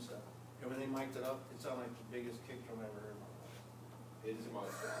the drum set. And when they mic'd it up, it sounded like the biggest kick drum I ever heard in my life. It is a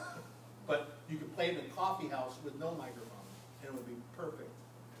monster. But you could play it in a coffee house with no microphone, and it would be perfect,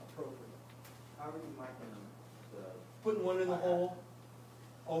 appropriate. How are you micing the, Putting one in the hole,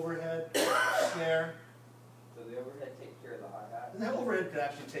 overhead, snare. so the overhead take care of the hi-hat? And that overhead could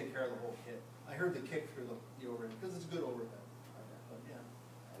actually take care of the whole kit. I heard the kick through the overhead, because it's a good overhead. But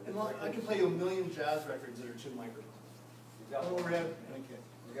yeah. And I can play you a million jazz records that are 2 microphones. You got One one, overhead and a kick.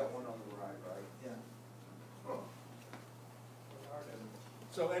 you got one on the right, right? Yeah.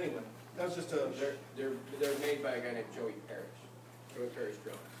 So anyway, that was just a, They're made by a guy named Joey Parrish. Joey Parrish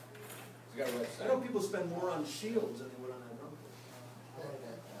Drums. He's got a I website. know people spend more on shields than they would on that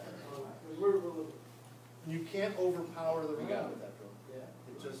And you can't overpower the room We got with it. that drum.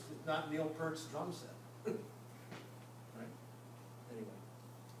 Yeah. It's not Neil Peart's drum set. Right? Anyway.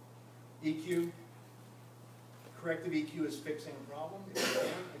 EQ. Corrective EQ is fixing a problem. If you can,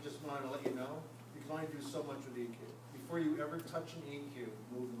 I just wanted to let you know, you can only do so much with EQ. Before you ever touch an EQ,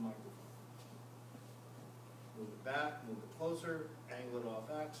 move the microphone. Move it back, move it closer, angle it off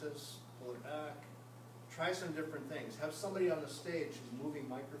axis, pull it back. Try some different things. Have somebody on the stage who's moving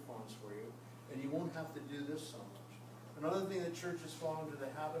microphones for you, and you won't have to do this so much. Another thing that churches fall into the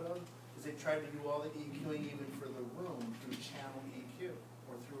habit of is they try to do all the EQing even for the room through channel EQ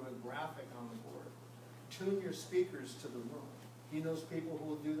or through a graphic on the board. Tune your speakers to the room. You know those people who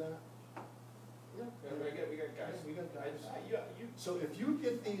will do that? Yeah, we got guys. Yeah, we got guys. You, So if you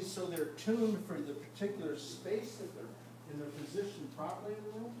get these so they're tuned for the particular space that they're in, their position properly in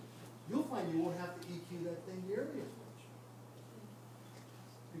the room, you'll find you won't have to EQ that thing nearly as much.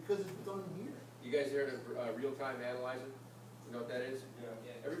 Because it's done here. you guys heard of real-time analyzer? You know what that is? Yeah.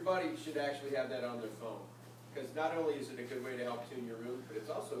 Everybody should actually have that on their phone. Because not only is it a good way to help tune your room, but it's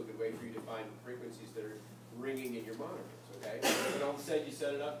also a good way for you to find frequencies that are ringing in your monitors, okay? And all of a sudden you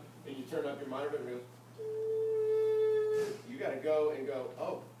set it up and you turn up your monitor and it goes, you gotta go and go,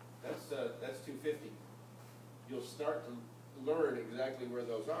 oh, that's 250. You'll start to learn exactly where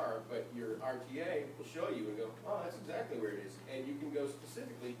those are, but your RTA will show you and go, oh, that's exactly where it is. And you can go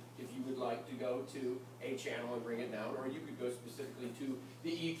specifically if you would like to go to a channel and bring it down, or you could go specifically to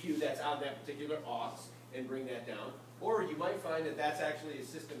the EQ that's on that particular aux and bring that down. Or you might find that that's actually a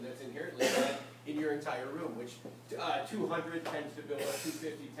system that's inherently bad in your entire room, which 200 tends to build up,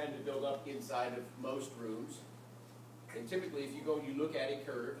 250 tend to build up inside of most rooms. And typically, if you go and you look at a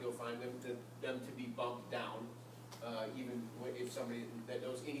curve, you'll find them to be bumped down, even if somebody that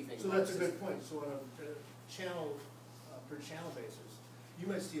knows anything So about that's a the good point. So on a channel, per channel basis, you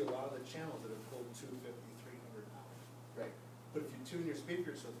might see a lot of the channels that have pulled 250, 300 out. Right. But if you tune your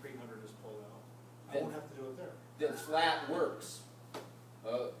speakers so 300 is pulled out, I won't have to do it there. Then flat works,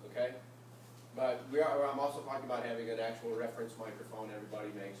 okay? But I'm also talking about having an actual reference microphone. Everybody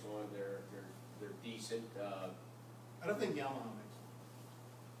makes one. They're decent. I don't think Yamaha makes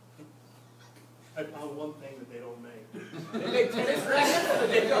them. I found one thing that they don't make. They make tennis rackets.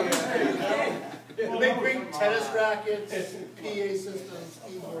 They don't. They bring tennis rackets, PA systems,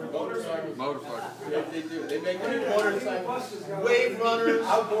 keyboards. Motorcycles. They do. They make Motorcycles, wave runners,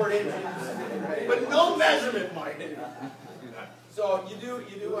 outboard engines. but no measurement, Mike. So you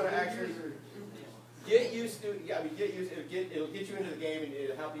do want to actually get used to. Yeah, I mean, get used. It'll get you into the game and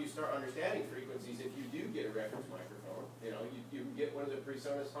it'll help you start understanding frequencies. If you do get a reference microphone, you know you can get one of the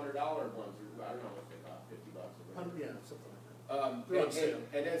PreSonus $100 ones. Or, I don't know what they cost, $50 or whatever. Yeah, something like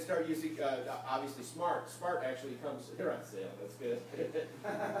that. And then start using, obviously Smart. Smart actually comes, they're on sale, that's good.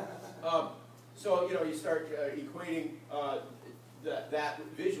 So, you know, you start equating that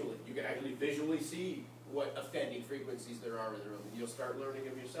visually. You can actually visually see what offending frequencies there are in the room, and you'll start learning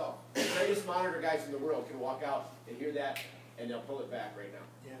them yourself. The greatest monitor guys in the world can walk out and hear that, and they'll pull it back right now.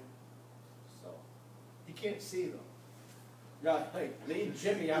 Yeah. So, You can't see though. no, hey, lead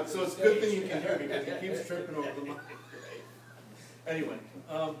Jimmy out to So the it's a good thing stage. you can hear because he keeps tripping over the mic. Anyway,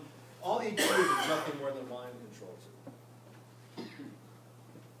 all EQ is nothing more than volume control.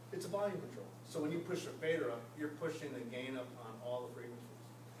 It's a volume control. So when you push the fader up, you're pushing the gain up on all the frequencies.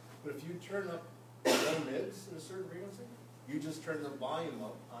 But if you turn up low mids at a certain frequency, you just turn the volume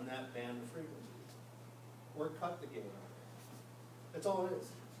up on that band of frequencies. Or cut the gain on it. That's all it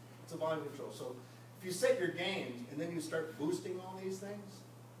is. It's a volume control. So if you set your gain and then you start boosting all these things,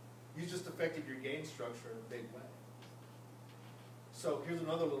 you just affected your gain structure in a big way. So here's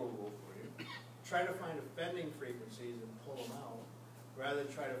another little rule for you. Try to find offending frequencies and pull them out, rather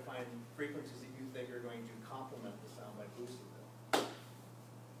than try to find frequencies that you think are going to complement the sound by boosting them.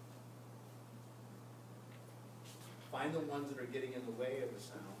 Find the ones that are getting in the way of the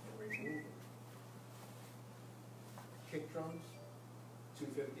sound and remove them. Kick drums,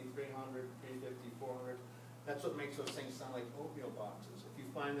 250, 300, 350, 400. That's what makes those things sound like oatmeal boxes. If you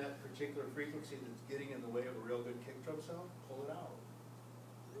find that particular frequency that's getting in the way of a real good kick drum sound, pull it out.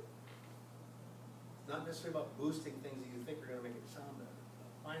 It's not necessarily about boosting things that you think are going to make it sound better.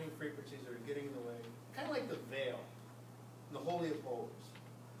 Finding frequencies that are getting in the way. Kind of like the veil, in the Holy of Holies.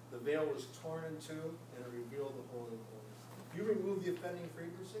 The veil was torn in two and it revealed the Holy of Holies. If you remove the offending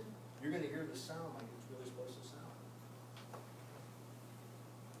frequency, you're going to hear the sound like it's really supposed to sound.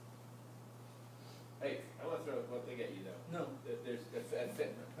 Hey, I want to throw one thing at you though. No. There's I've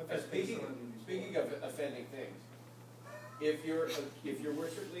had speaking things thrown at me before. of offending things, if your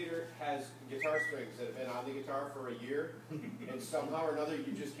worship leader has guitar strings that have been on the guitar for a year, and somehow or another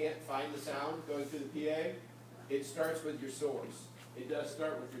you just can't find the sound going through the PA, it starts with your source. It does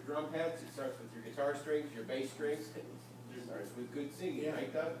start with your drum heads, it starts with your guitar strings, your bass strings, it starts with good singing,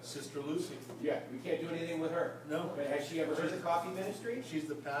 right, Doug? Sister Lucy. Yeah, we can't do anything with her. No. But has she ever heard the coffee ministry? She's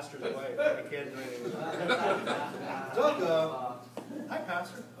the pastor's wife. I can't do anything with her. Doug, hi,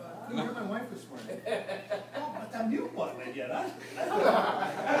 Pastor. You heard my wife this morning. Oh, but that mute button yet, huh?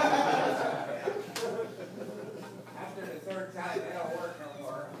 After the third time, they don't work no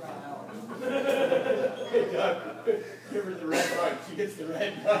more. Hey, Doug, give her the red light. She gets the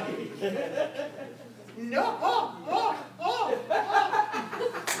red light. No!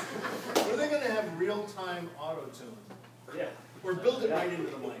 Are they going to have real-time auto-tune? Yeah. Or build it right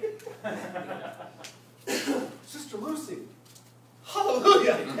into the mic? Sister Lucy.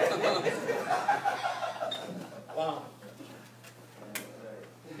 Hallelujah! Wow.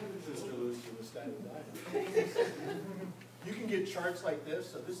 Sister Lucy was kind of dying. You can get charts like this.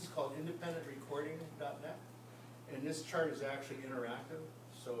 So this is called independentrecording.net. And this chart is actually interactive.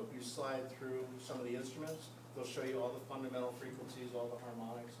 So if you slide through some of the instruments, they'll show you all the fundamental frequencies, all the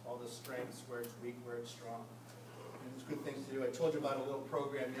harmonics, all the strengths, where it's weak, where it's strong. And it's good things to do. I told you about a little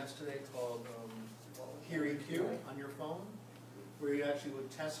program yesterday called Hear EQ on your phone, where you actually would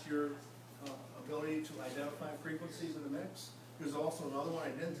test your ability to identify frequencies in the mix. There's also another one I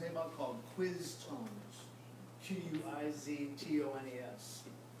didn't tell you about called Quiz Tones, Quiztones.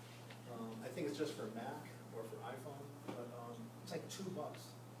 I think it's just for Mac or for iPhone, but it's like $2.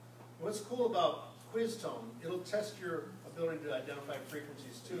 What's cool about Quiz Tone, it'll test your ability to identify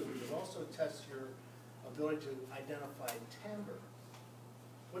frequencies too. It'll also test your ability to identify timbre.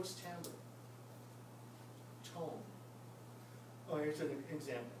 What's timbre? Tone. Oh, here's an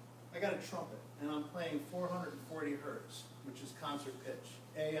example. I got a trumpet, and I'm playing 440 hertz, which is concert pitch.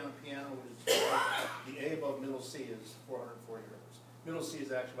 A on a piano, which is the A above middle C is 440 hertz. Middle C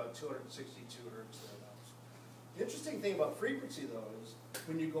is actually about 262 hertz thereabouts. The interesting thing about frequency, though, is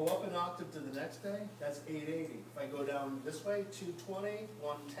when you go up an octave to the next day, that's 880. If I go down this way, 220,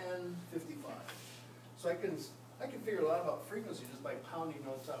 110, 55. So I can figure a lot about frequency just by pounding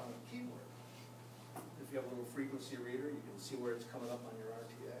notes out on the keyboard. If you have a little frequency reader, you can see where it's coming up on your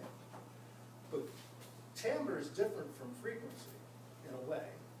RTA. But timbre is different from frequency in a way.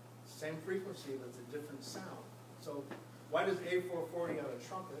 Same frequency, but it's a different sound. So why does A440 on a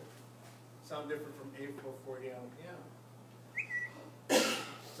trumpet sound different from A440 on a piano?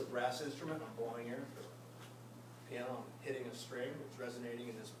 It's a brass instrument, I'm blowing air through it. Piano, I'm hitting a string, it's resonating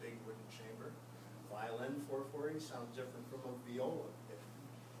in this big wooden chamber. Violin 440 sounds different from a viola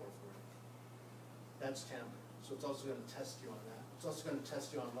 440. That's timbre. So it's also going to test you on that. It's also going to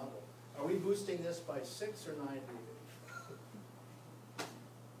test you on level. Are we boosting this by 6 or 9 dB?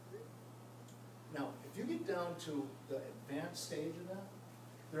 Now, if you get down to the advanced stage of that,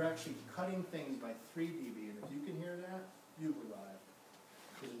 they're actually cutting things by 3 dB. And if you can hear that, you've arrived.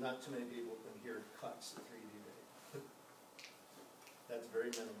 Because there's not too many people who can hear cuts at 3 dB. That's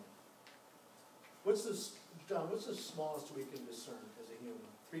very minimal. What's this, John, what's the smallest we can discern as a human?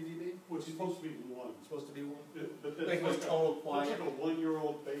 3 dB? Well, it's supposed to be 1. It's supposed to be 1? But Like that's a total quiet. That's like a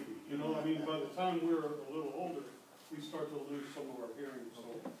 1-year-old baby. You know, I mean, by the time we're a little older, we start to lose some of our hearing, so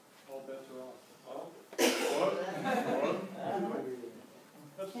all bets are off. What?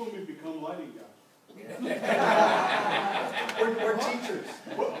 That's when we become lighting guys. We're teachers.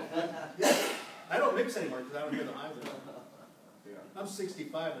 Yeah. I don't mix anymore because I don't hear the highs at all. I'm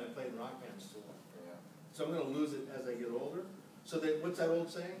 65 and I played in rock bands too. So I'm going to lose it as I get older. So that, what's that old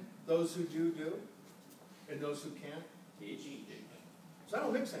saying? Those who do, and those who can't. So I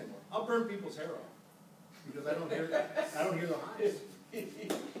don't mix anymore. I'll burn people's hair off because I don't hear the highs.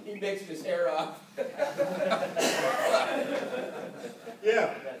 He mixed his hair off.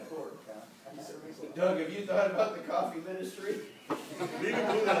 Yeah. Doug, have you thought about the coffee ministry? We even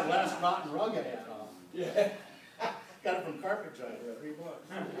blew that last rotten rug I had off. Yeah. Got it from Carpet Giant for $3.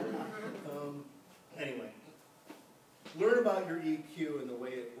 Anyway, learn about your EQ and the way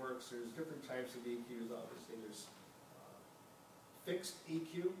it works. There's different types of EQs, obviously. There's fixed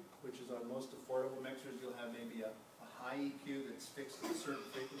EQ, which is on most affordable mixers. You'll have maybe a high EQ that's fixed at a certain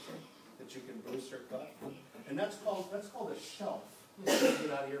frequency that you can boost or cut. And that's called a shelf. Let's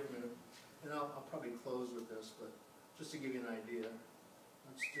get out of here for a minute. And I'll probably close with this, but just to give you an idea,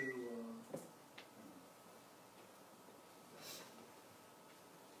 let's do...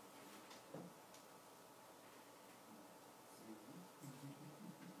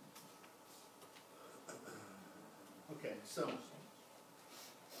 Okay, so,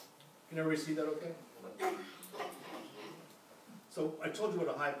 can everybody see that okay? So I told you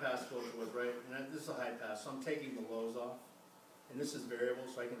what a high pass filter was, right? And this is a high pass, so I'm taking the lows off. And this is variable,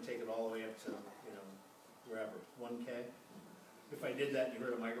 so I can take it all the way up to, you know, wherever, 1K. If I did that and you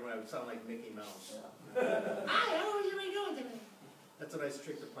heard a microphone, I would sound like Mickey Mouse. Hi, how are you doing today? That's a nice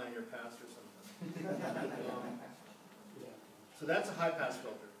trick to plan your pass or something. So that's a high pass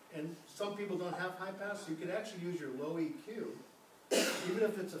filter. And some people don't have high pass, so you can actually use your low EQ, even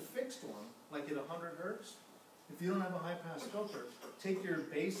if it's a fixed one, like at 100 hertz. If you don't have a high pass filter, take your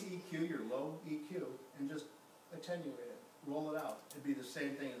base EQ, your low EQ, and just attenuate it, roll it out. It'd be the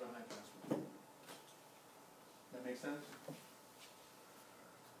same thing as a high pass filter. That make sense?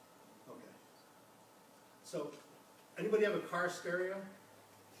 Okay. So, anybody have a car stereo?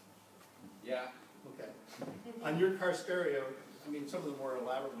 Yeah. Okay. On your car stereo, I mean, some of the more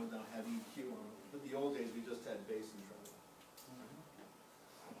elaborate ones now have EQ on them, but the old days we just had bass and treble.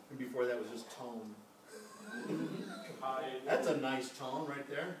 And before that was just tone. That's a nice tone right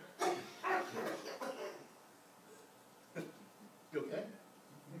there. You okay?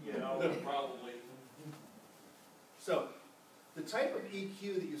 Yeah, probably. So, the type of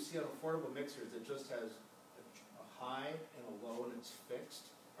EQ that you see on affordable mixers that just has a high and a low and it's fixed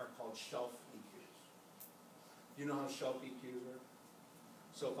are called shelf EQs. Do you know how shelf EQs work?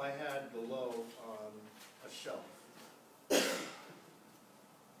 So if I had the low on a shelf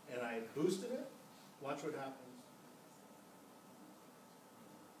and I boosted it, watch what happens.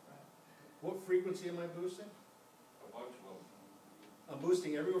 What frequency am I boosting? A bunch of them. I'm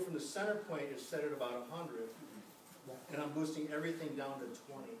boosting everywhere from the center point is set at about 100, and I'm boosting everything down to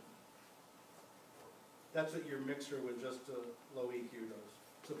 20. That's what your mixer with just a low EQ does.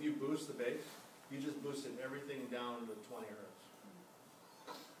 So if you boost the bass, you just boosted everything down to 20 hertz.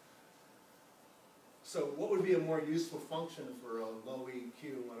 So what would be a more useful function for a low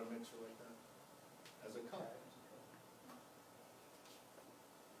EQ on a mixer like that? As a cut.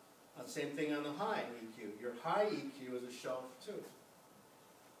 Same thing on the high EQ. Your high EQ is a shelf too.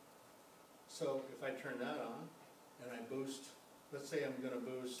 So if I turn that on and I boost, let's say I'm going to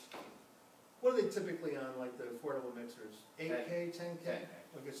boost, what are they typically on, like the affordable mixers? 8K, 10K?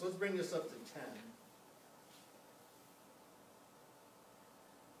 Okay, so let's bring this up to 10.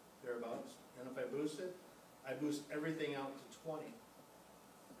 Thereabouts. And if I boost it, I boost everything out to 20.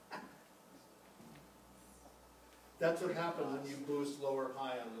 That's what happens when you boost low or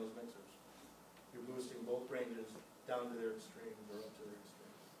high on those mixers. You're boosting both ranges down to their extremes or up to their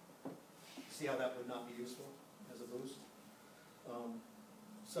extremes. See how that would not be useful as a boost?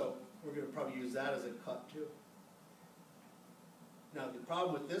 So we're going to probably use that as a cut too. Now the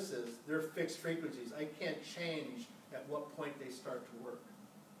problem with this is they're fixed frequencies. I can't change at what point they start to work.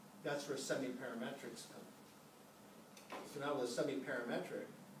 That's where semi-parametrics come. So now with a semi-parametric,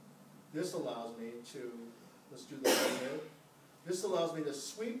 this allows me to, let's do the low mid. This allows me to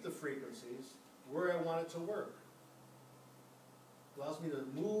sweep the frequencies where I want it to work. Allows me to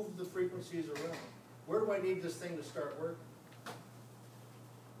move the frequencies around. Where do I need this thing to start working?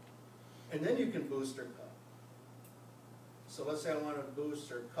 And then you can boost or cut. So let's say I want to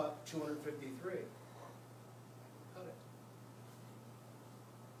boost or cut 253. Cut it.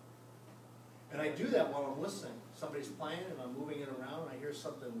 And I do that while I'm listening. Somebody's playing and I'm moving it around and I hear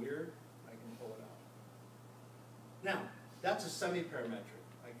something weird, I can pull it out. Now, that's a semi-parametric.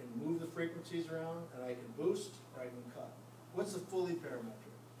 I can move the frequencies around and I can boost or I can cut. What's a fully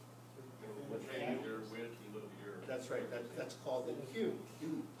parametric? That's right, that's called the Q.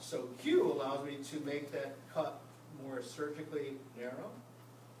 So Q allows me to make that cut more surgically narrow,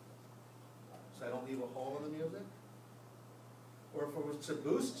 so I don't leave a hole in the music. Or if I was to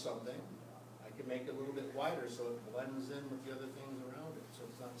boost something, I can make it a little bit wider so it blends in with the other things around it, so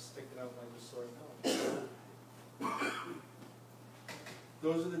it's not sticking out like a sore thumb.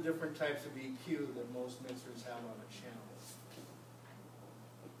 Those are the different types of EQ that most mixers have on a channel.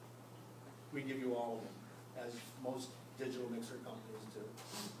 We give you all of them, as most digital mixer companies do.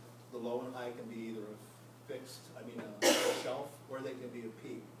 The low and high can be either a fixed, a shelf, or they can be a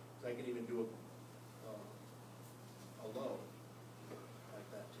peak. So I can even do a low, like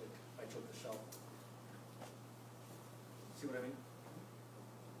that too. I took the shelf. See what I mean?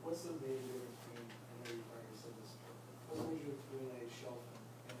 What's the major difference between, I know you've already said this, what's the major between a shelf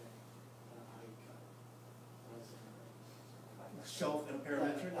and a high cut? Shelf and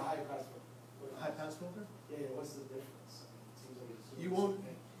parametric? A high pass filter. High pass filter? Yeah, what's the difference? It seems like it's. You won't,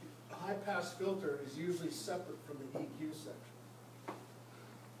 a high pass filter is usually separate from the EQ section.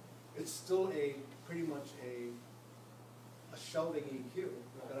 It's still pretty much a shelving EQ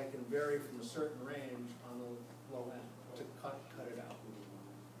that I can vary from a certain range on the low end to cut it out.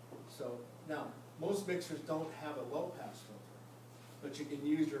 So now, most mixers don't have a low pass filter. but you can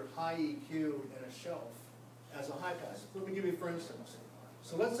use your high EQ in a shelf as a high pass. Let me give you for instance.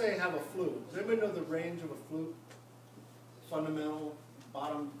 So let's say I have a flute. Does anybody know the range of a flute? Fundamental,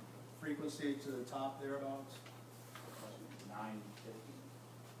 bottom frequency to the top thereabouts? 950.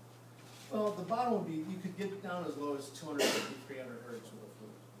 Well, the bottom would be, you could get down as low as 250, 300 hertz with a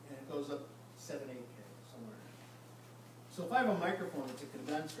flute. And it goes up 7, 8K, somewhere. So if I have a microphone, it's a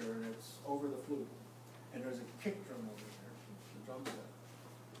condenser and it's over the flute, and there's a kick drum over there, the drum set.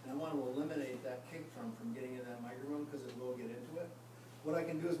 And I want to eliminate that kick drum from getting in that microphone because it will get into it. What I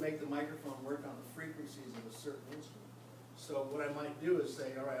can do is make the microphone work on the frequencies of a certain instrument. So what I might do is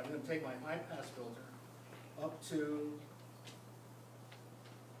say, all right, I'm going to take my high pass filter up to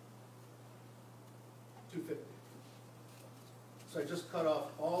 250. So I just cut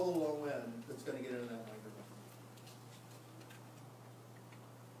off all the low end that's going to get into that microphone.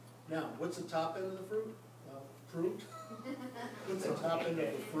 Now, what's the top end of the fruit? Fruit? What's the top end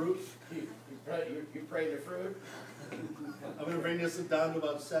of the fruit? You pray the fruit? I'm going to bring this down to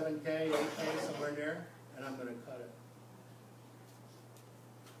about 7K, 8K, somewhere there, and I'm going to cut it.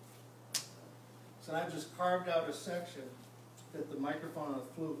 So I've just carved out a section that the microphone on the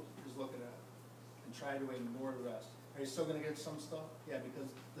flute is looking at and try to ignore the rest. Are you still going to get some stuff? Yeah,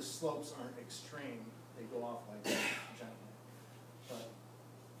 because the slopes aren't extreme. They go off like that gently. But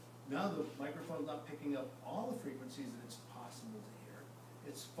now the microphone's not picking up all the frequencies that it's possible to hear.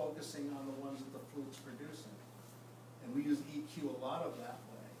 It's focusing on the ones that the flute's producing. And we use EQ a lot of that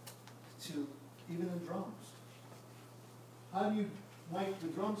way, to even in drums. How do you mic the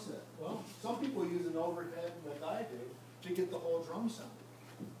drum set? Well, some people use an overhead, like I do, to get the whole drum sound.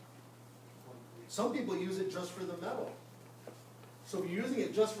 Some people use it just for the metal. So if you're using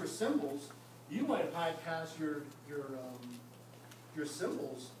it just for cymbals, you might high pass your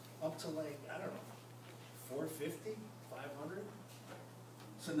cymbals up to like, I don't know, 450, 500.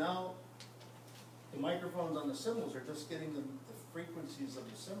 So now the microphones on the cymbals are just getting the frequencies of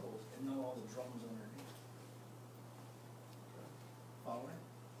the cymbals and not all the drums underneath. Following?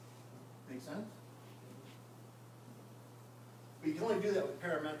 Make sense? But you can only do that with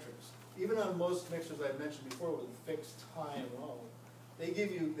parametrics. Even on most mixers I mentioned before with fixed high and low,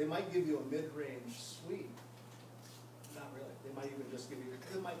 they might give you a mid-range sweep. Not really. They might even just give you,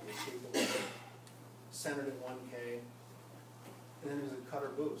 it might be a sweep centered at 1K, and then there's a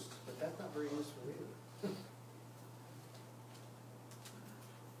cutter boost, but that's not very useful either.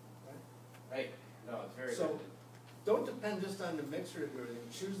 Right? No, it's very So, good. don't depend just on the mixer to do everything.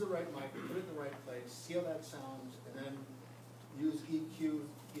 Choose the right mic, put it in the right place, see how that sounds, and then use EQ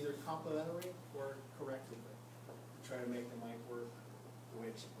either complementary or correctively. Try to make the mic work the way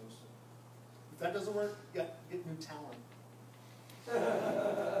it's supposed to. If that doesn't work, get new talent.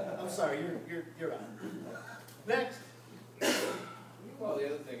 I'm sorry, you're on. Next. Well, the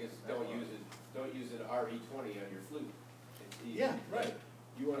other thing is don't use an RE20 on your flute. Yeah, right.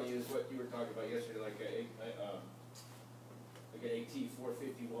 You want to use what you were talking about yesterday, like an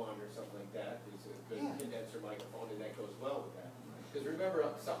AT451 or something like that. It's a good condenser microphone, and that goes well with that. Because remember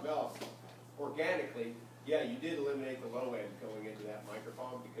something else, organically, yeah, you did eliminate the low end going into that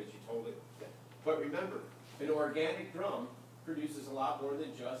microphone because you told it. But remember, an organic drum produces a lot more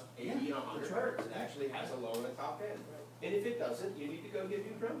than just 80 and 100 hertz. It actually has a low and a top end. And if it doesn't, you need to go get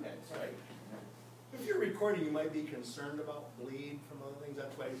new drum heads, right? If you're recording, you might be concerned about bleed from other things.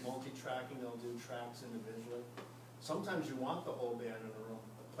 That's why multi-tracking, they'll do tracks individually. Sometimes you want the whole band in a room.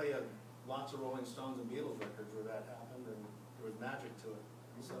 I play lots of Rolling Stones and Beatles records where that happened, and there was magic to it.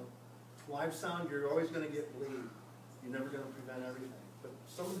 So live sound, you're always going to get bleed. You're never going to prevent everything. But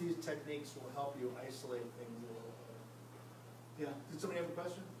some of these techniques will help you isolate things a little better. Yeah, did somebody have a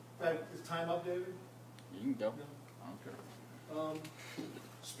question? Is time up, David? You can go. No? I don't care.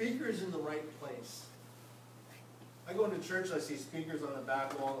 Speakers in the right place. I go into church, I see speakers on the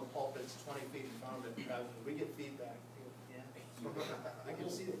back wall, the pulpit's 20 feet in front of it. We get feedback. Yeah. I can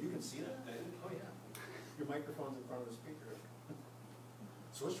see that. You can see that? Oh, yeah. Your microphone's in front of the speaker.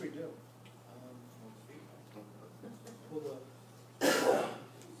 So what should we do?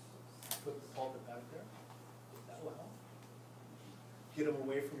 Put the pulpit back there. That will help. Get them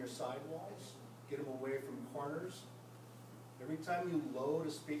away from your sidewalls. Get them away from corners. Every time you load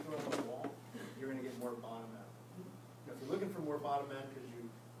a speaker on the wall, you're going to get more bottom end. Now, if you're looking for more bottom end because you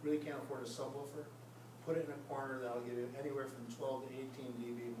really can't afford a subwoofer, put it in a corner that'll give you anywhere from 12 to 18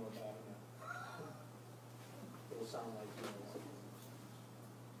 dB more bottom end. It'll sound like you know.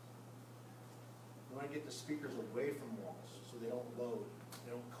 You want to get the speakers away from walls so they don't load,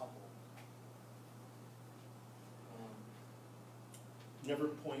 they don't couple. Never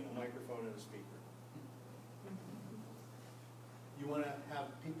point a microphone at a speaker. You wanna have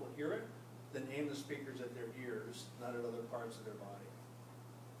people hear it, then aim the speakers at their ears, not at other parts of their body.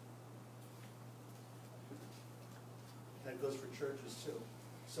 That goes for churches too.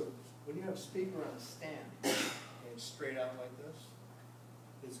 So when you have a speaker on a stand, and it's straight out like this,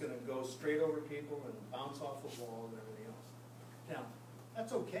 it's gonna go straight over people and bounce off the wall and everything else. Now,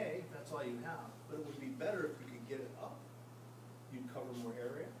 that's okay, if that's all you have, but it would be better if you could get it up. You'd cover more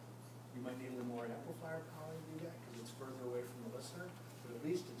area. You might need a little more amplifier power to do that, because it's further away from the listener, but at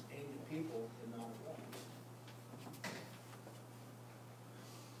least it's aimed at people and not at walls.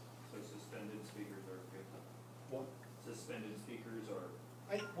 So suspended speakers are good. Well, Suspended speakers are,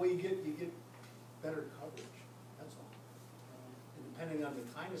 well, you get better coverage, that's all. And depending on the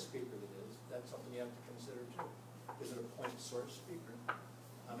kind of speaker that is, that's something you have to consider too. Is it a point source speaker?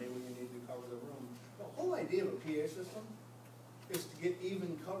 I mean, when you need to cover the room. The whole idea of a PA system is to get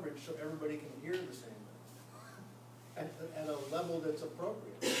even coverage so everybody can hear the same thing at a level that's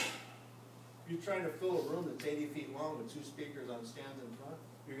appropriate. If you're trying to fill a room that's 80 feet long with 2 speakers on stands in front,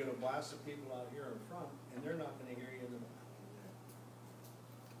 you're gonna blast the people out here in front, and they're not gonna hear you in the back.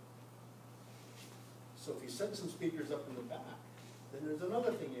 So if you set some speakers up in the back, then there's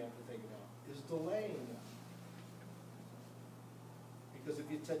another thing you have to think about, is delaying them. Because if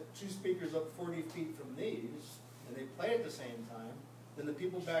you set 2 speakers up 40 feet from these, and they play at the same time, then the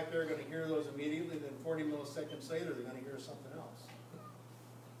people back there are gonna hear those immediately, then 40 milliseconds later, they're gonna hear something else.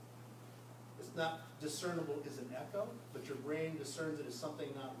 It's not discernible as an echo, but your brain discerns it as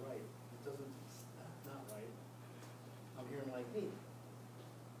something not right. It doesn't, it's not right. I'm hearing like me.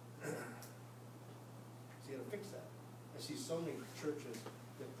 So you gotta fix that. I see so many churches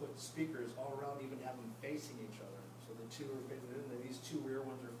that put speakers all around, even have them facing each other. So the 2 are facing, and then these 2 rear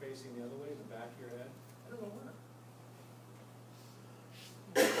ones are facing the other way, in the back of your head. I don't know why.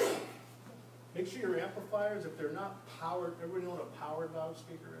 Make sure your amplifiers, if they're not powered, everybody know what a powered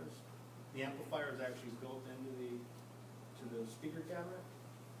loudspeaker is? The amplifier is actually built into the speaker cabinet.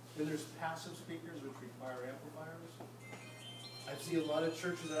 Then there's passive speakers which require amplifiers. I see a lot of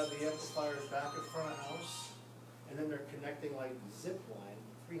churches that have the amplifiers back in front of house, and then they're connecting like zip line,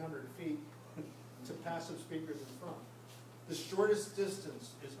 300 feet, to passive speakers in front. The shortest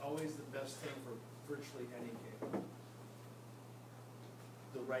distance is always the best thing for virtually any cable.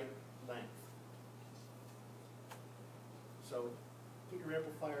 The right length. So put your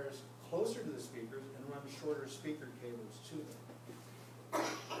amplifiers closer to the speakers and run shorter speaker cables to them.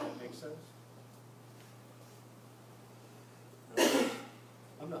 That make sense? No?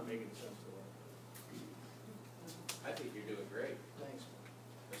 I'm not making sense at all. I think you're doing great. Thanks.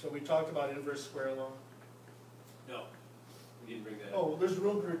 So we talked about inverse square law. No, we didn't bring that up. Oh, there's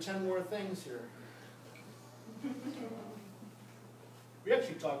room for 10 more things here. We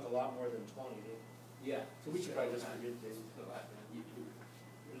actually talked a lot more than 20, didn't we? Yeah. So we should probably just forget these.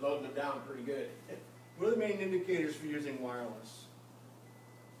 You're loading them down pretty good. What are the main indicators for using wireless?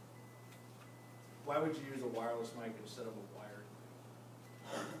 Why would you use a wireless mic instead of a wired?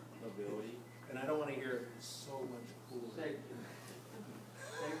 Mobility. And I don't want to hear it, it's so much cooler. Safety.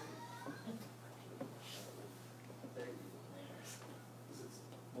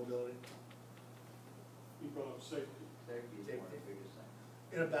 Mobility. You brought up safety. Safety is one of the biggest things.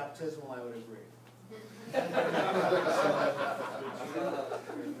 In a baptismal, I would agree.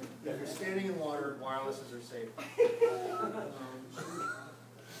 If you're standing in water, wirelesses are safe.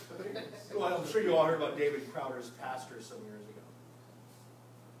 Well, I'm sure you all heard about David Crowder's pastor some years ago,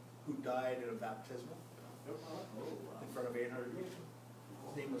 who died in a baptismal in front of 800 people.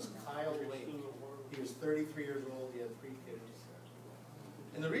 His name was Kyle Lake. He was 33 years old, he had 3 kids.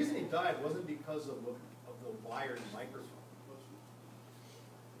 And the reason he died wasn't because of the wired microphone.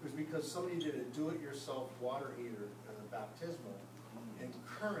 It was because somebody did a do-it-yourself water heater in a baptismal, and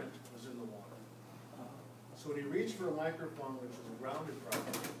current was in the water. So when he reached for a microphone, which was grounded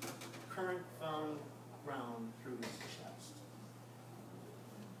properly, current found ground through his chest.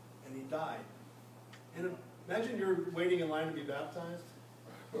 And he died. And imagine you're waiting in line to be baptized.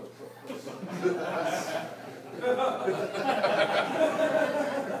 I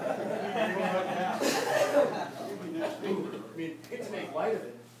mean, hate to make light of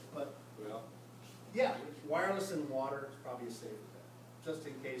it, but yeah, wireless and water is probably a safer bet, just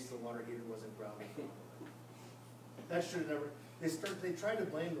in case the water heater wasn't grounded properly. That should have never. They tried to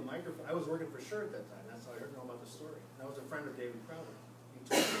blame the microphone. I was working for Shure at that time. That's how I heard about the story. And I was a friend of David Crowder. He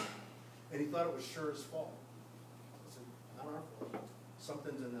told me, and he thought it was Shure's fault. I said, not our fault.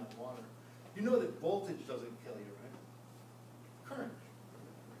 Something's in that water. You know that voltage doesn't kill you, right? Current.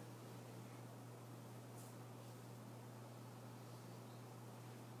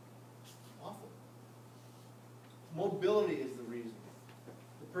 Awful. Mobility is the reason.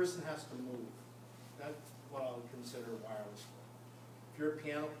 person has to move. That's what I would consider wireless for. If you're a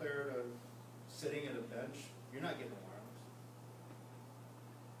piano player sitting at a bench, you're not getting wireless.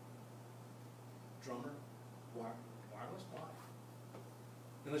 Drummer, wireless, why?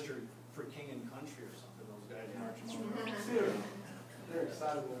 Unless you're for King and Country or something, those guys marching around. They're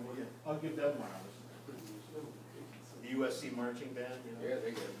excited when we get. I'll give them wireless. The USC marching band, you know? Yeah,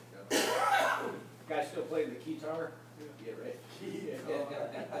 they good. Yeah. Guy still playing the guitar? Yeah, right.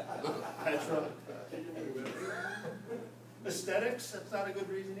 That's right. Aesthetics, that's not a good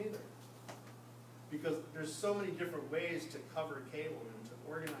reason either. Because there's so many different ways to cover cable and to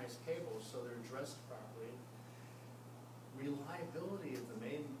organize cables so they're dressed properly. Reliability is the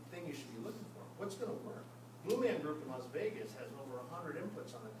main thing you should be looking for. What's going to work? Blue Man Group in Las Vegas has over 100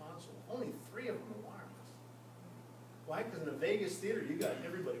 inputs on the console. Only 3 of them are wireless. Why? Because in a Vegas theater, you got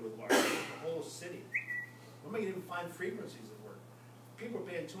everybody with wireless, the whole city. Where am I going to even find frequencies that work? People are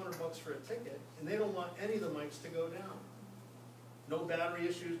paying $200 for a ticket, and they don't want any of the mics to go down. No battery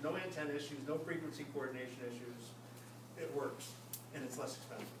issues, no antenna issues, no frequency coordination issues. It works, and it's less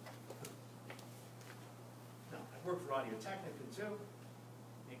expensive. Now, I've worked for Audio Technica too.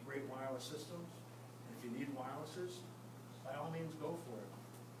 Make great wireless systems. And if you need wirelesses, by all means go for it.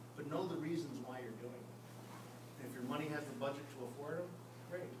 But know the reasons why you're doing it. And if your money has the budget to afford them,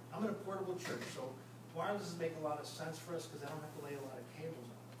 great. I'm in a portable church, so wirelesses make a lot of sense for us because I don't have to lay a lot of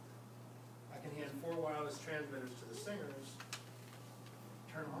cables on it. I can hand 4 wireless transmitters to the singers,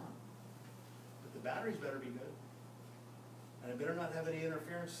 turn them on. But the batteries better be good. And I better not have any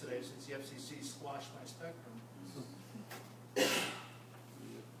interference today since the FCC squashed my spectrum.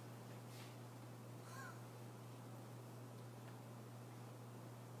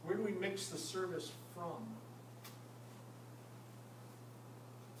 Where do we mix the service from?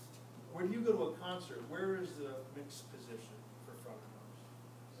 When you go to a concert, where is the mix position for front and house?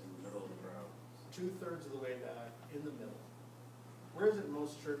 In the middle of the crowd. 2/3 of the way back, in the middle. Where is it in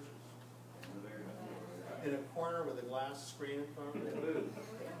most churches? In the very middle. In a corner with a glass screen in front of it?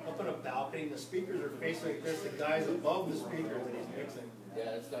 Up on a balcony, the speakers are facing like this, the guy's above the speakers that he's mixing.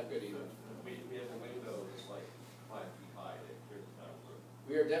 Yeah, that's not good either. We have a window that's like 5 feet high that here's the metal roof.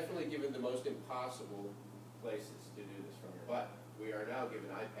 We are definitely given the most impossible places to do this from, but we are now given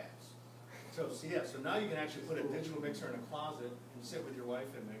iPads. So now you can actually put a digital mixer in a closet and sit with your wife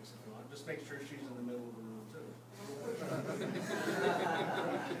and mix if you want. Just make sure she's in the middle of the room too.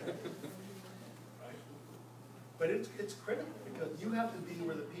 Right? But it's critical because you have to be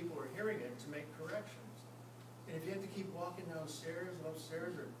where the people are hearing it to make corrections. And if you have to keep walking downstairs and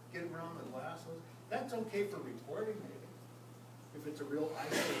upstairs or get around the glass, that's okay for recording maybe. If it's a real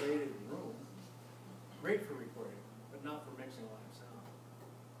isolated room, great for recording, but not for mixing live sound.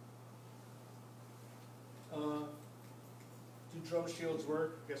 Do drum shields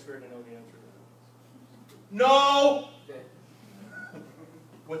work? I guess we already know the answer to that. No!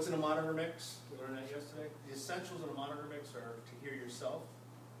 What's in a monitor mix? We learned that yesterday. The essentials in a monitor mix are to hear yourself,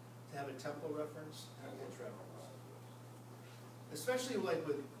 to have a tempo reference, and a pitch reference. Especially like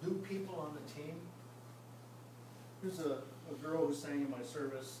with new people on the team. There's a girl who sang in my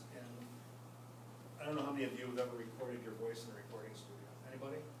service, and I don't know how many of you have ever recorded your voice in a recording studio.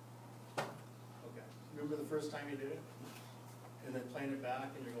 Anybody? Okay. Remember the first time you did it? And then playing it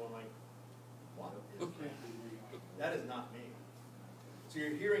back, and you're going like, what is that? That is not me. So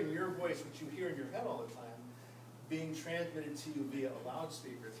you're hearing your voice, which you hear in your head all the time, being transmitted to you via a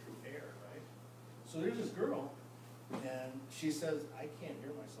loudspeaker through air, right? So there's this girl, and she says, I can't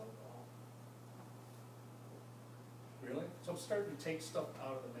hear myself at all. Really? So I'm starting to take stuff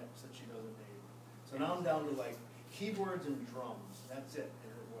out of the mix that she doesn't need. So now I'm down to like keyboards and drums. That's it in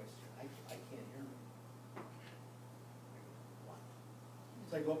her voice. I can't hear me. What?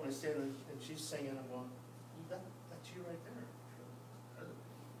 So I go up and I stand and she's singing. I'm going, that's you right there.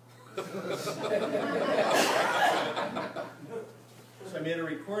 So I made a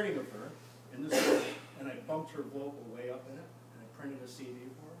recording of her in this room, and I bumped her vocal way up in it, and I printed a CD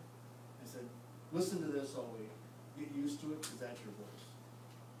for her. I said, listen to this all week. Get used to it, because that's your voice.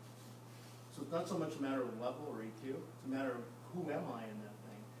 So it's not so much a matter of level or EQ, it's a matter of who am I in that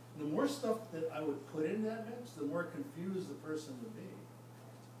thing. And the more stuff that I would put in that mix, the more confused the person would be.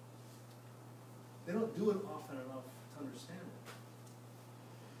 They don't do it often enough to understand it.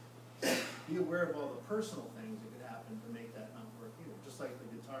 Be aware of all the personal things that could happen to make that not work either, just like the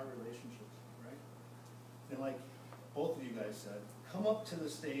guitar relationship, right? And like both of you guys said, come up to the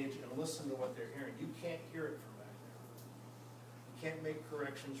stage and listen to what they're hearing. You can't hear it from back there. You can't make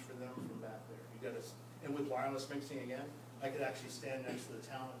corrections for them from back there. You gotta, and with wireless mixing again, I could actually stand next to the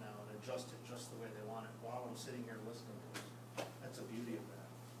talent now and adjust it just the way they want it while I'm sitting here listening to it. That's the beauty of that.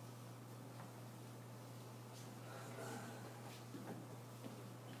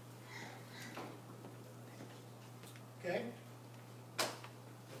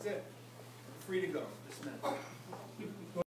 free to go, just a minute.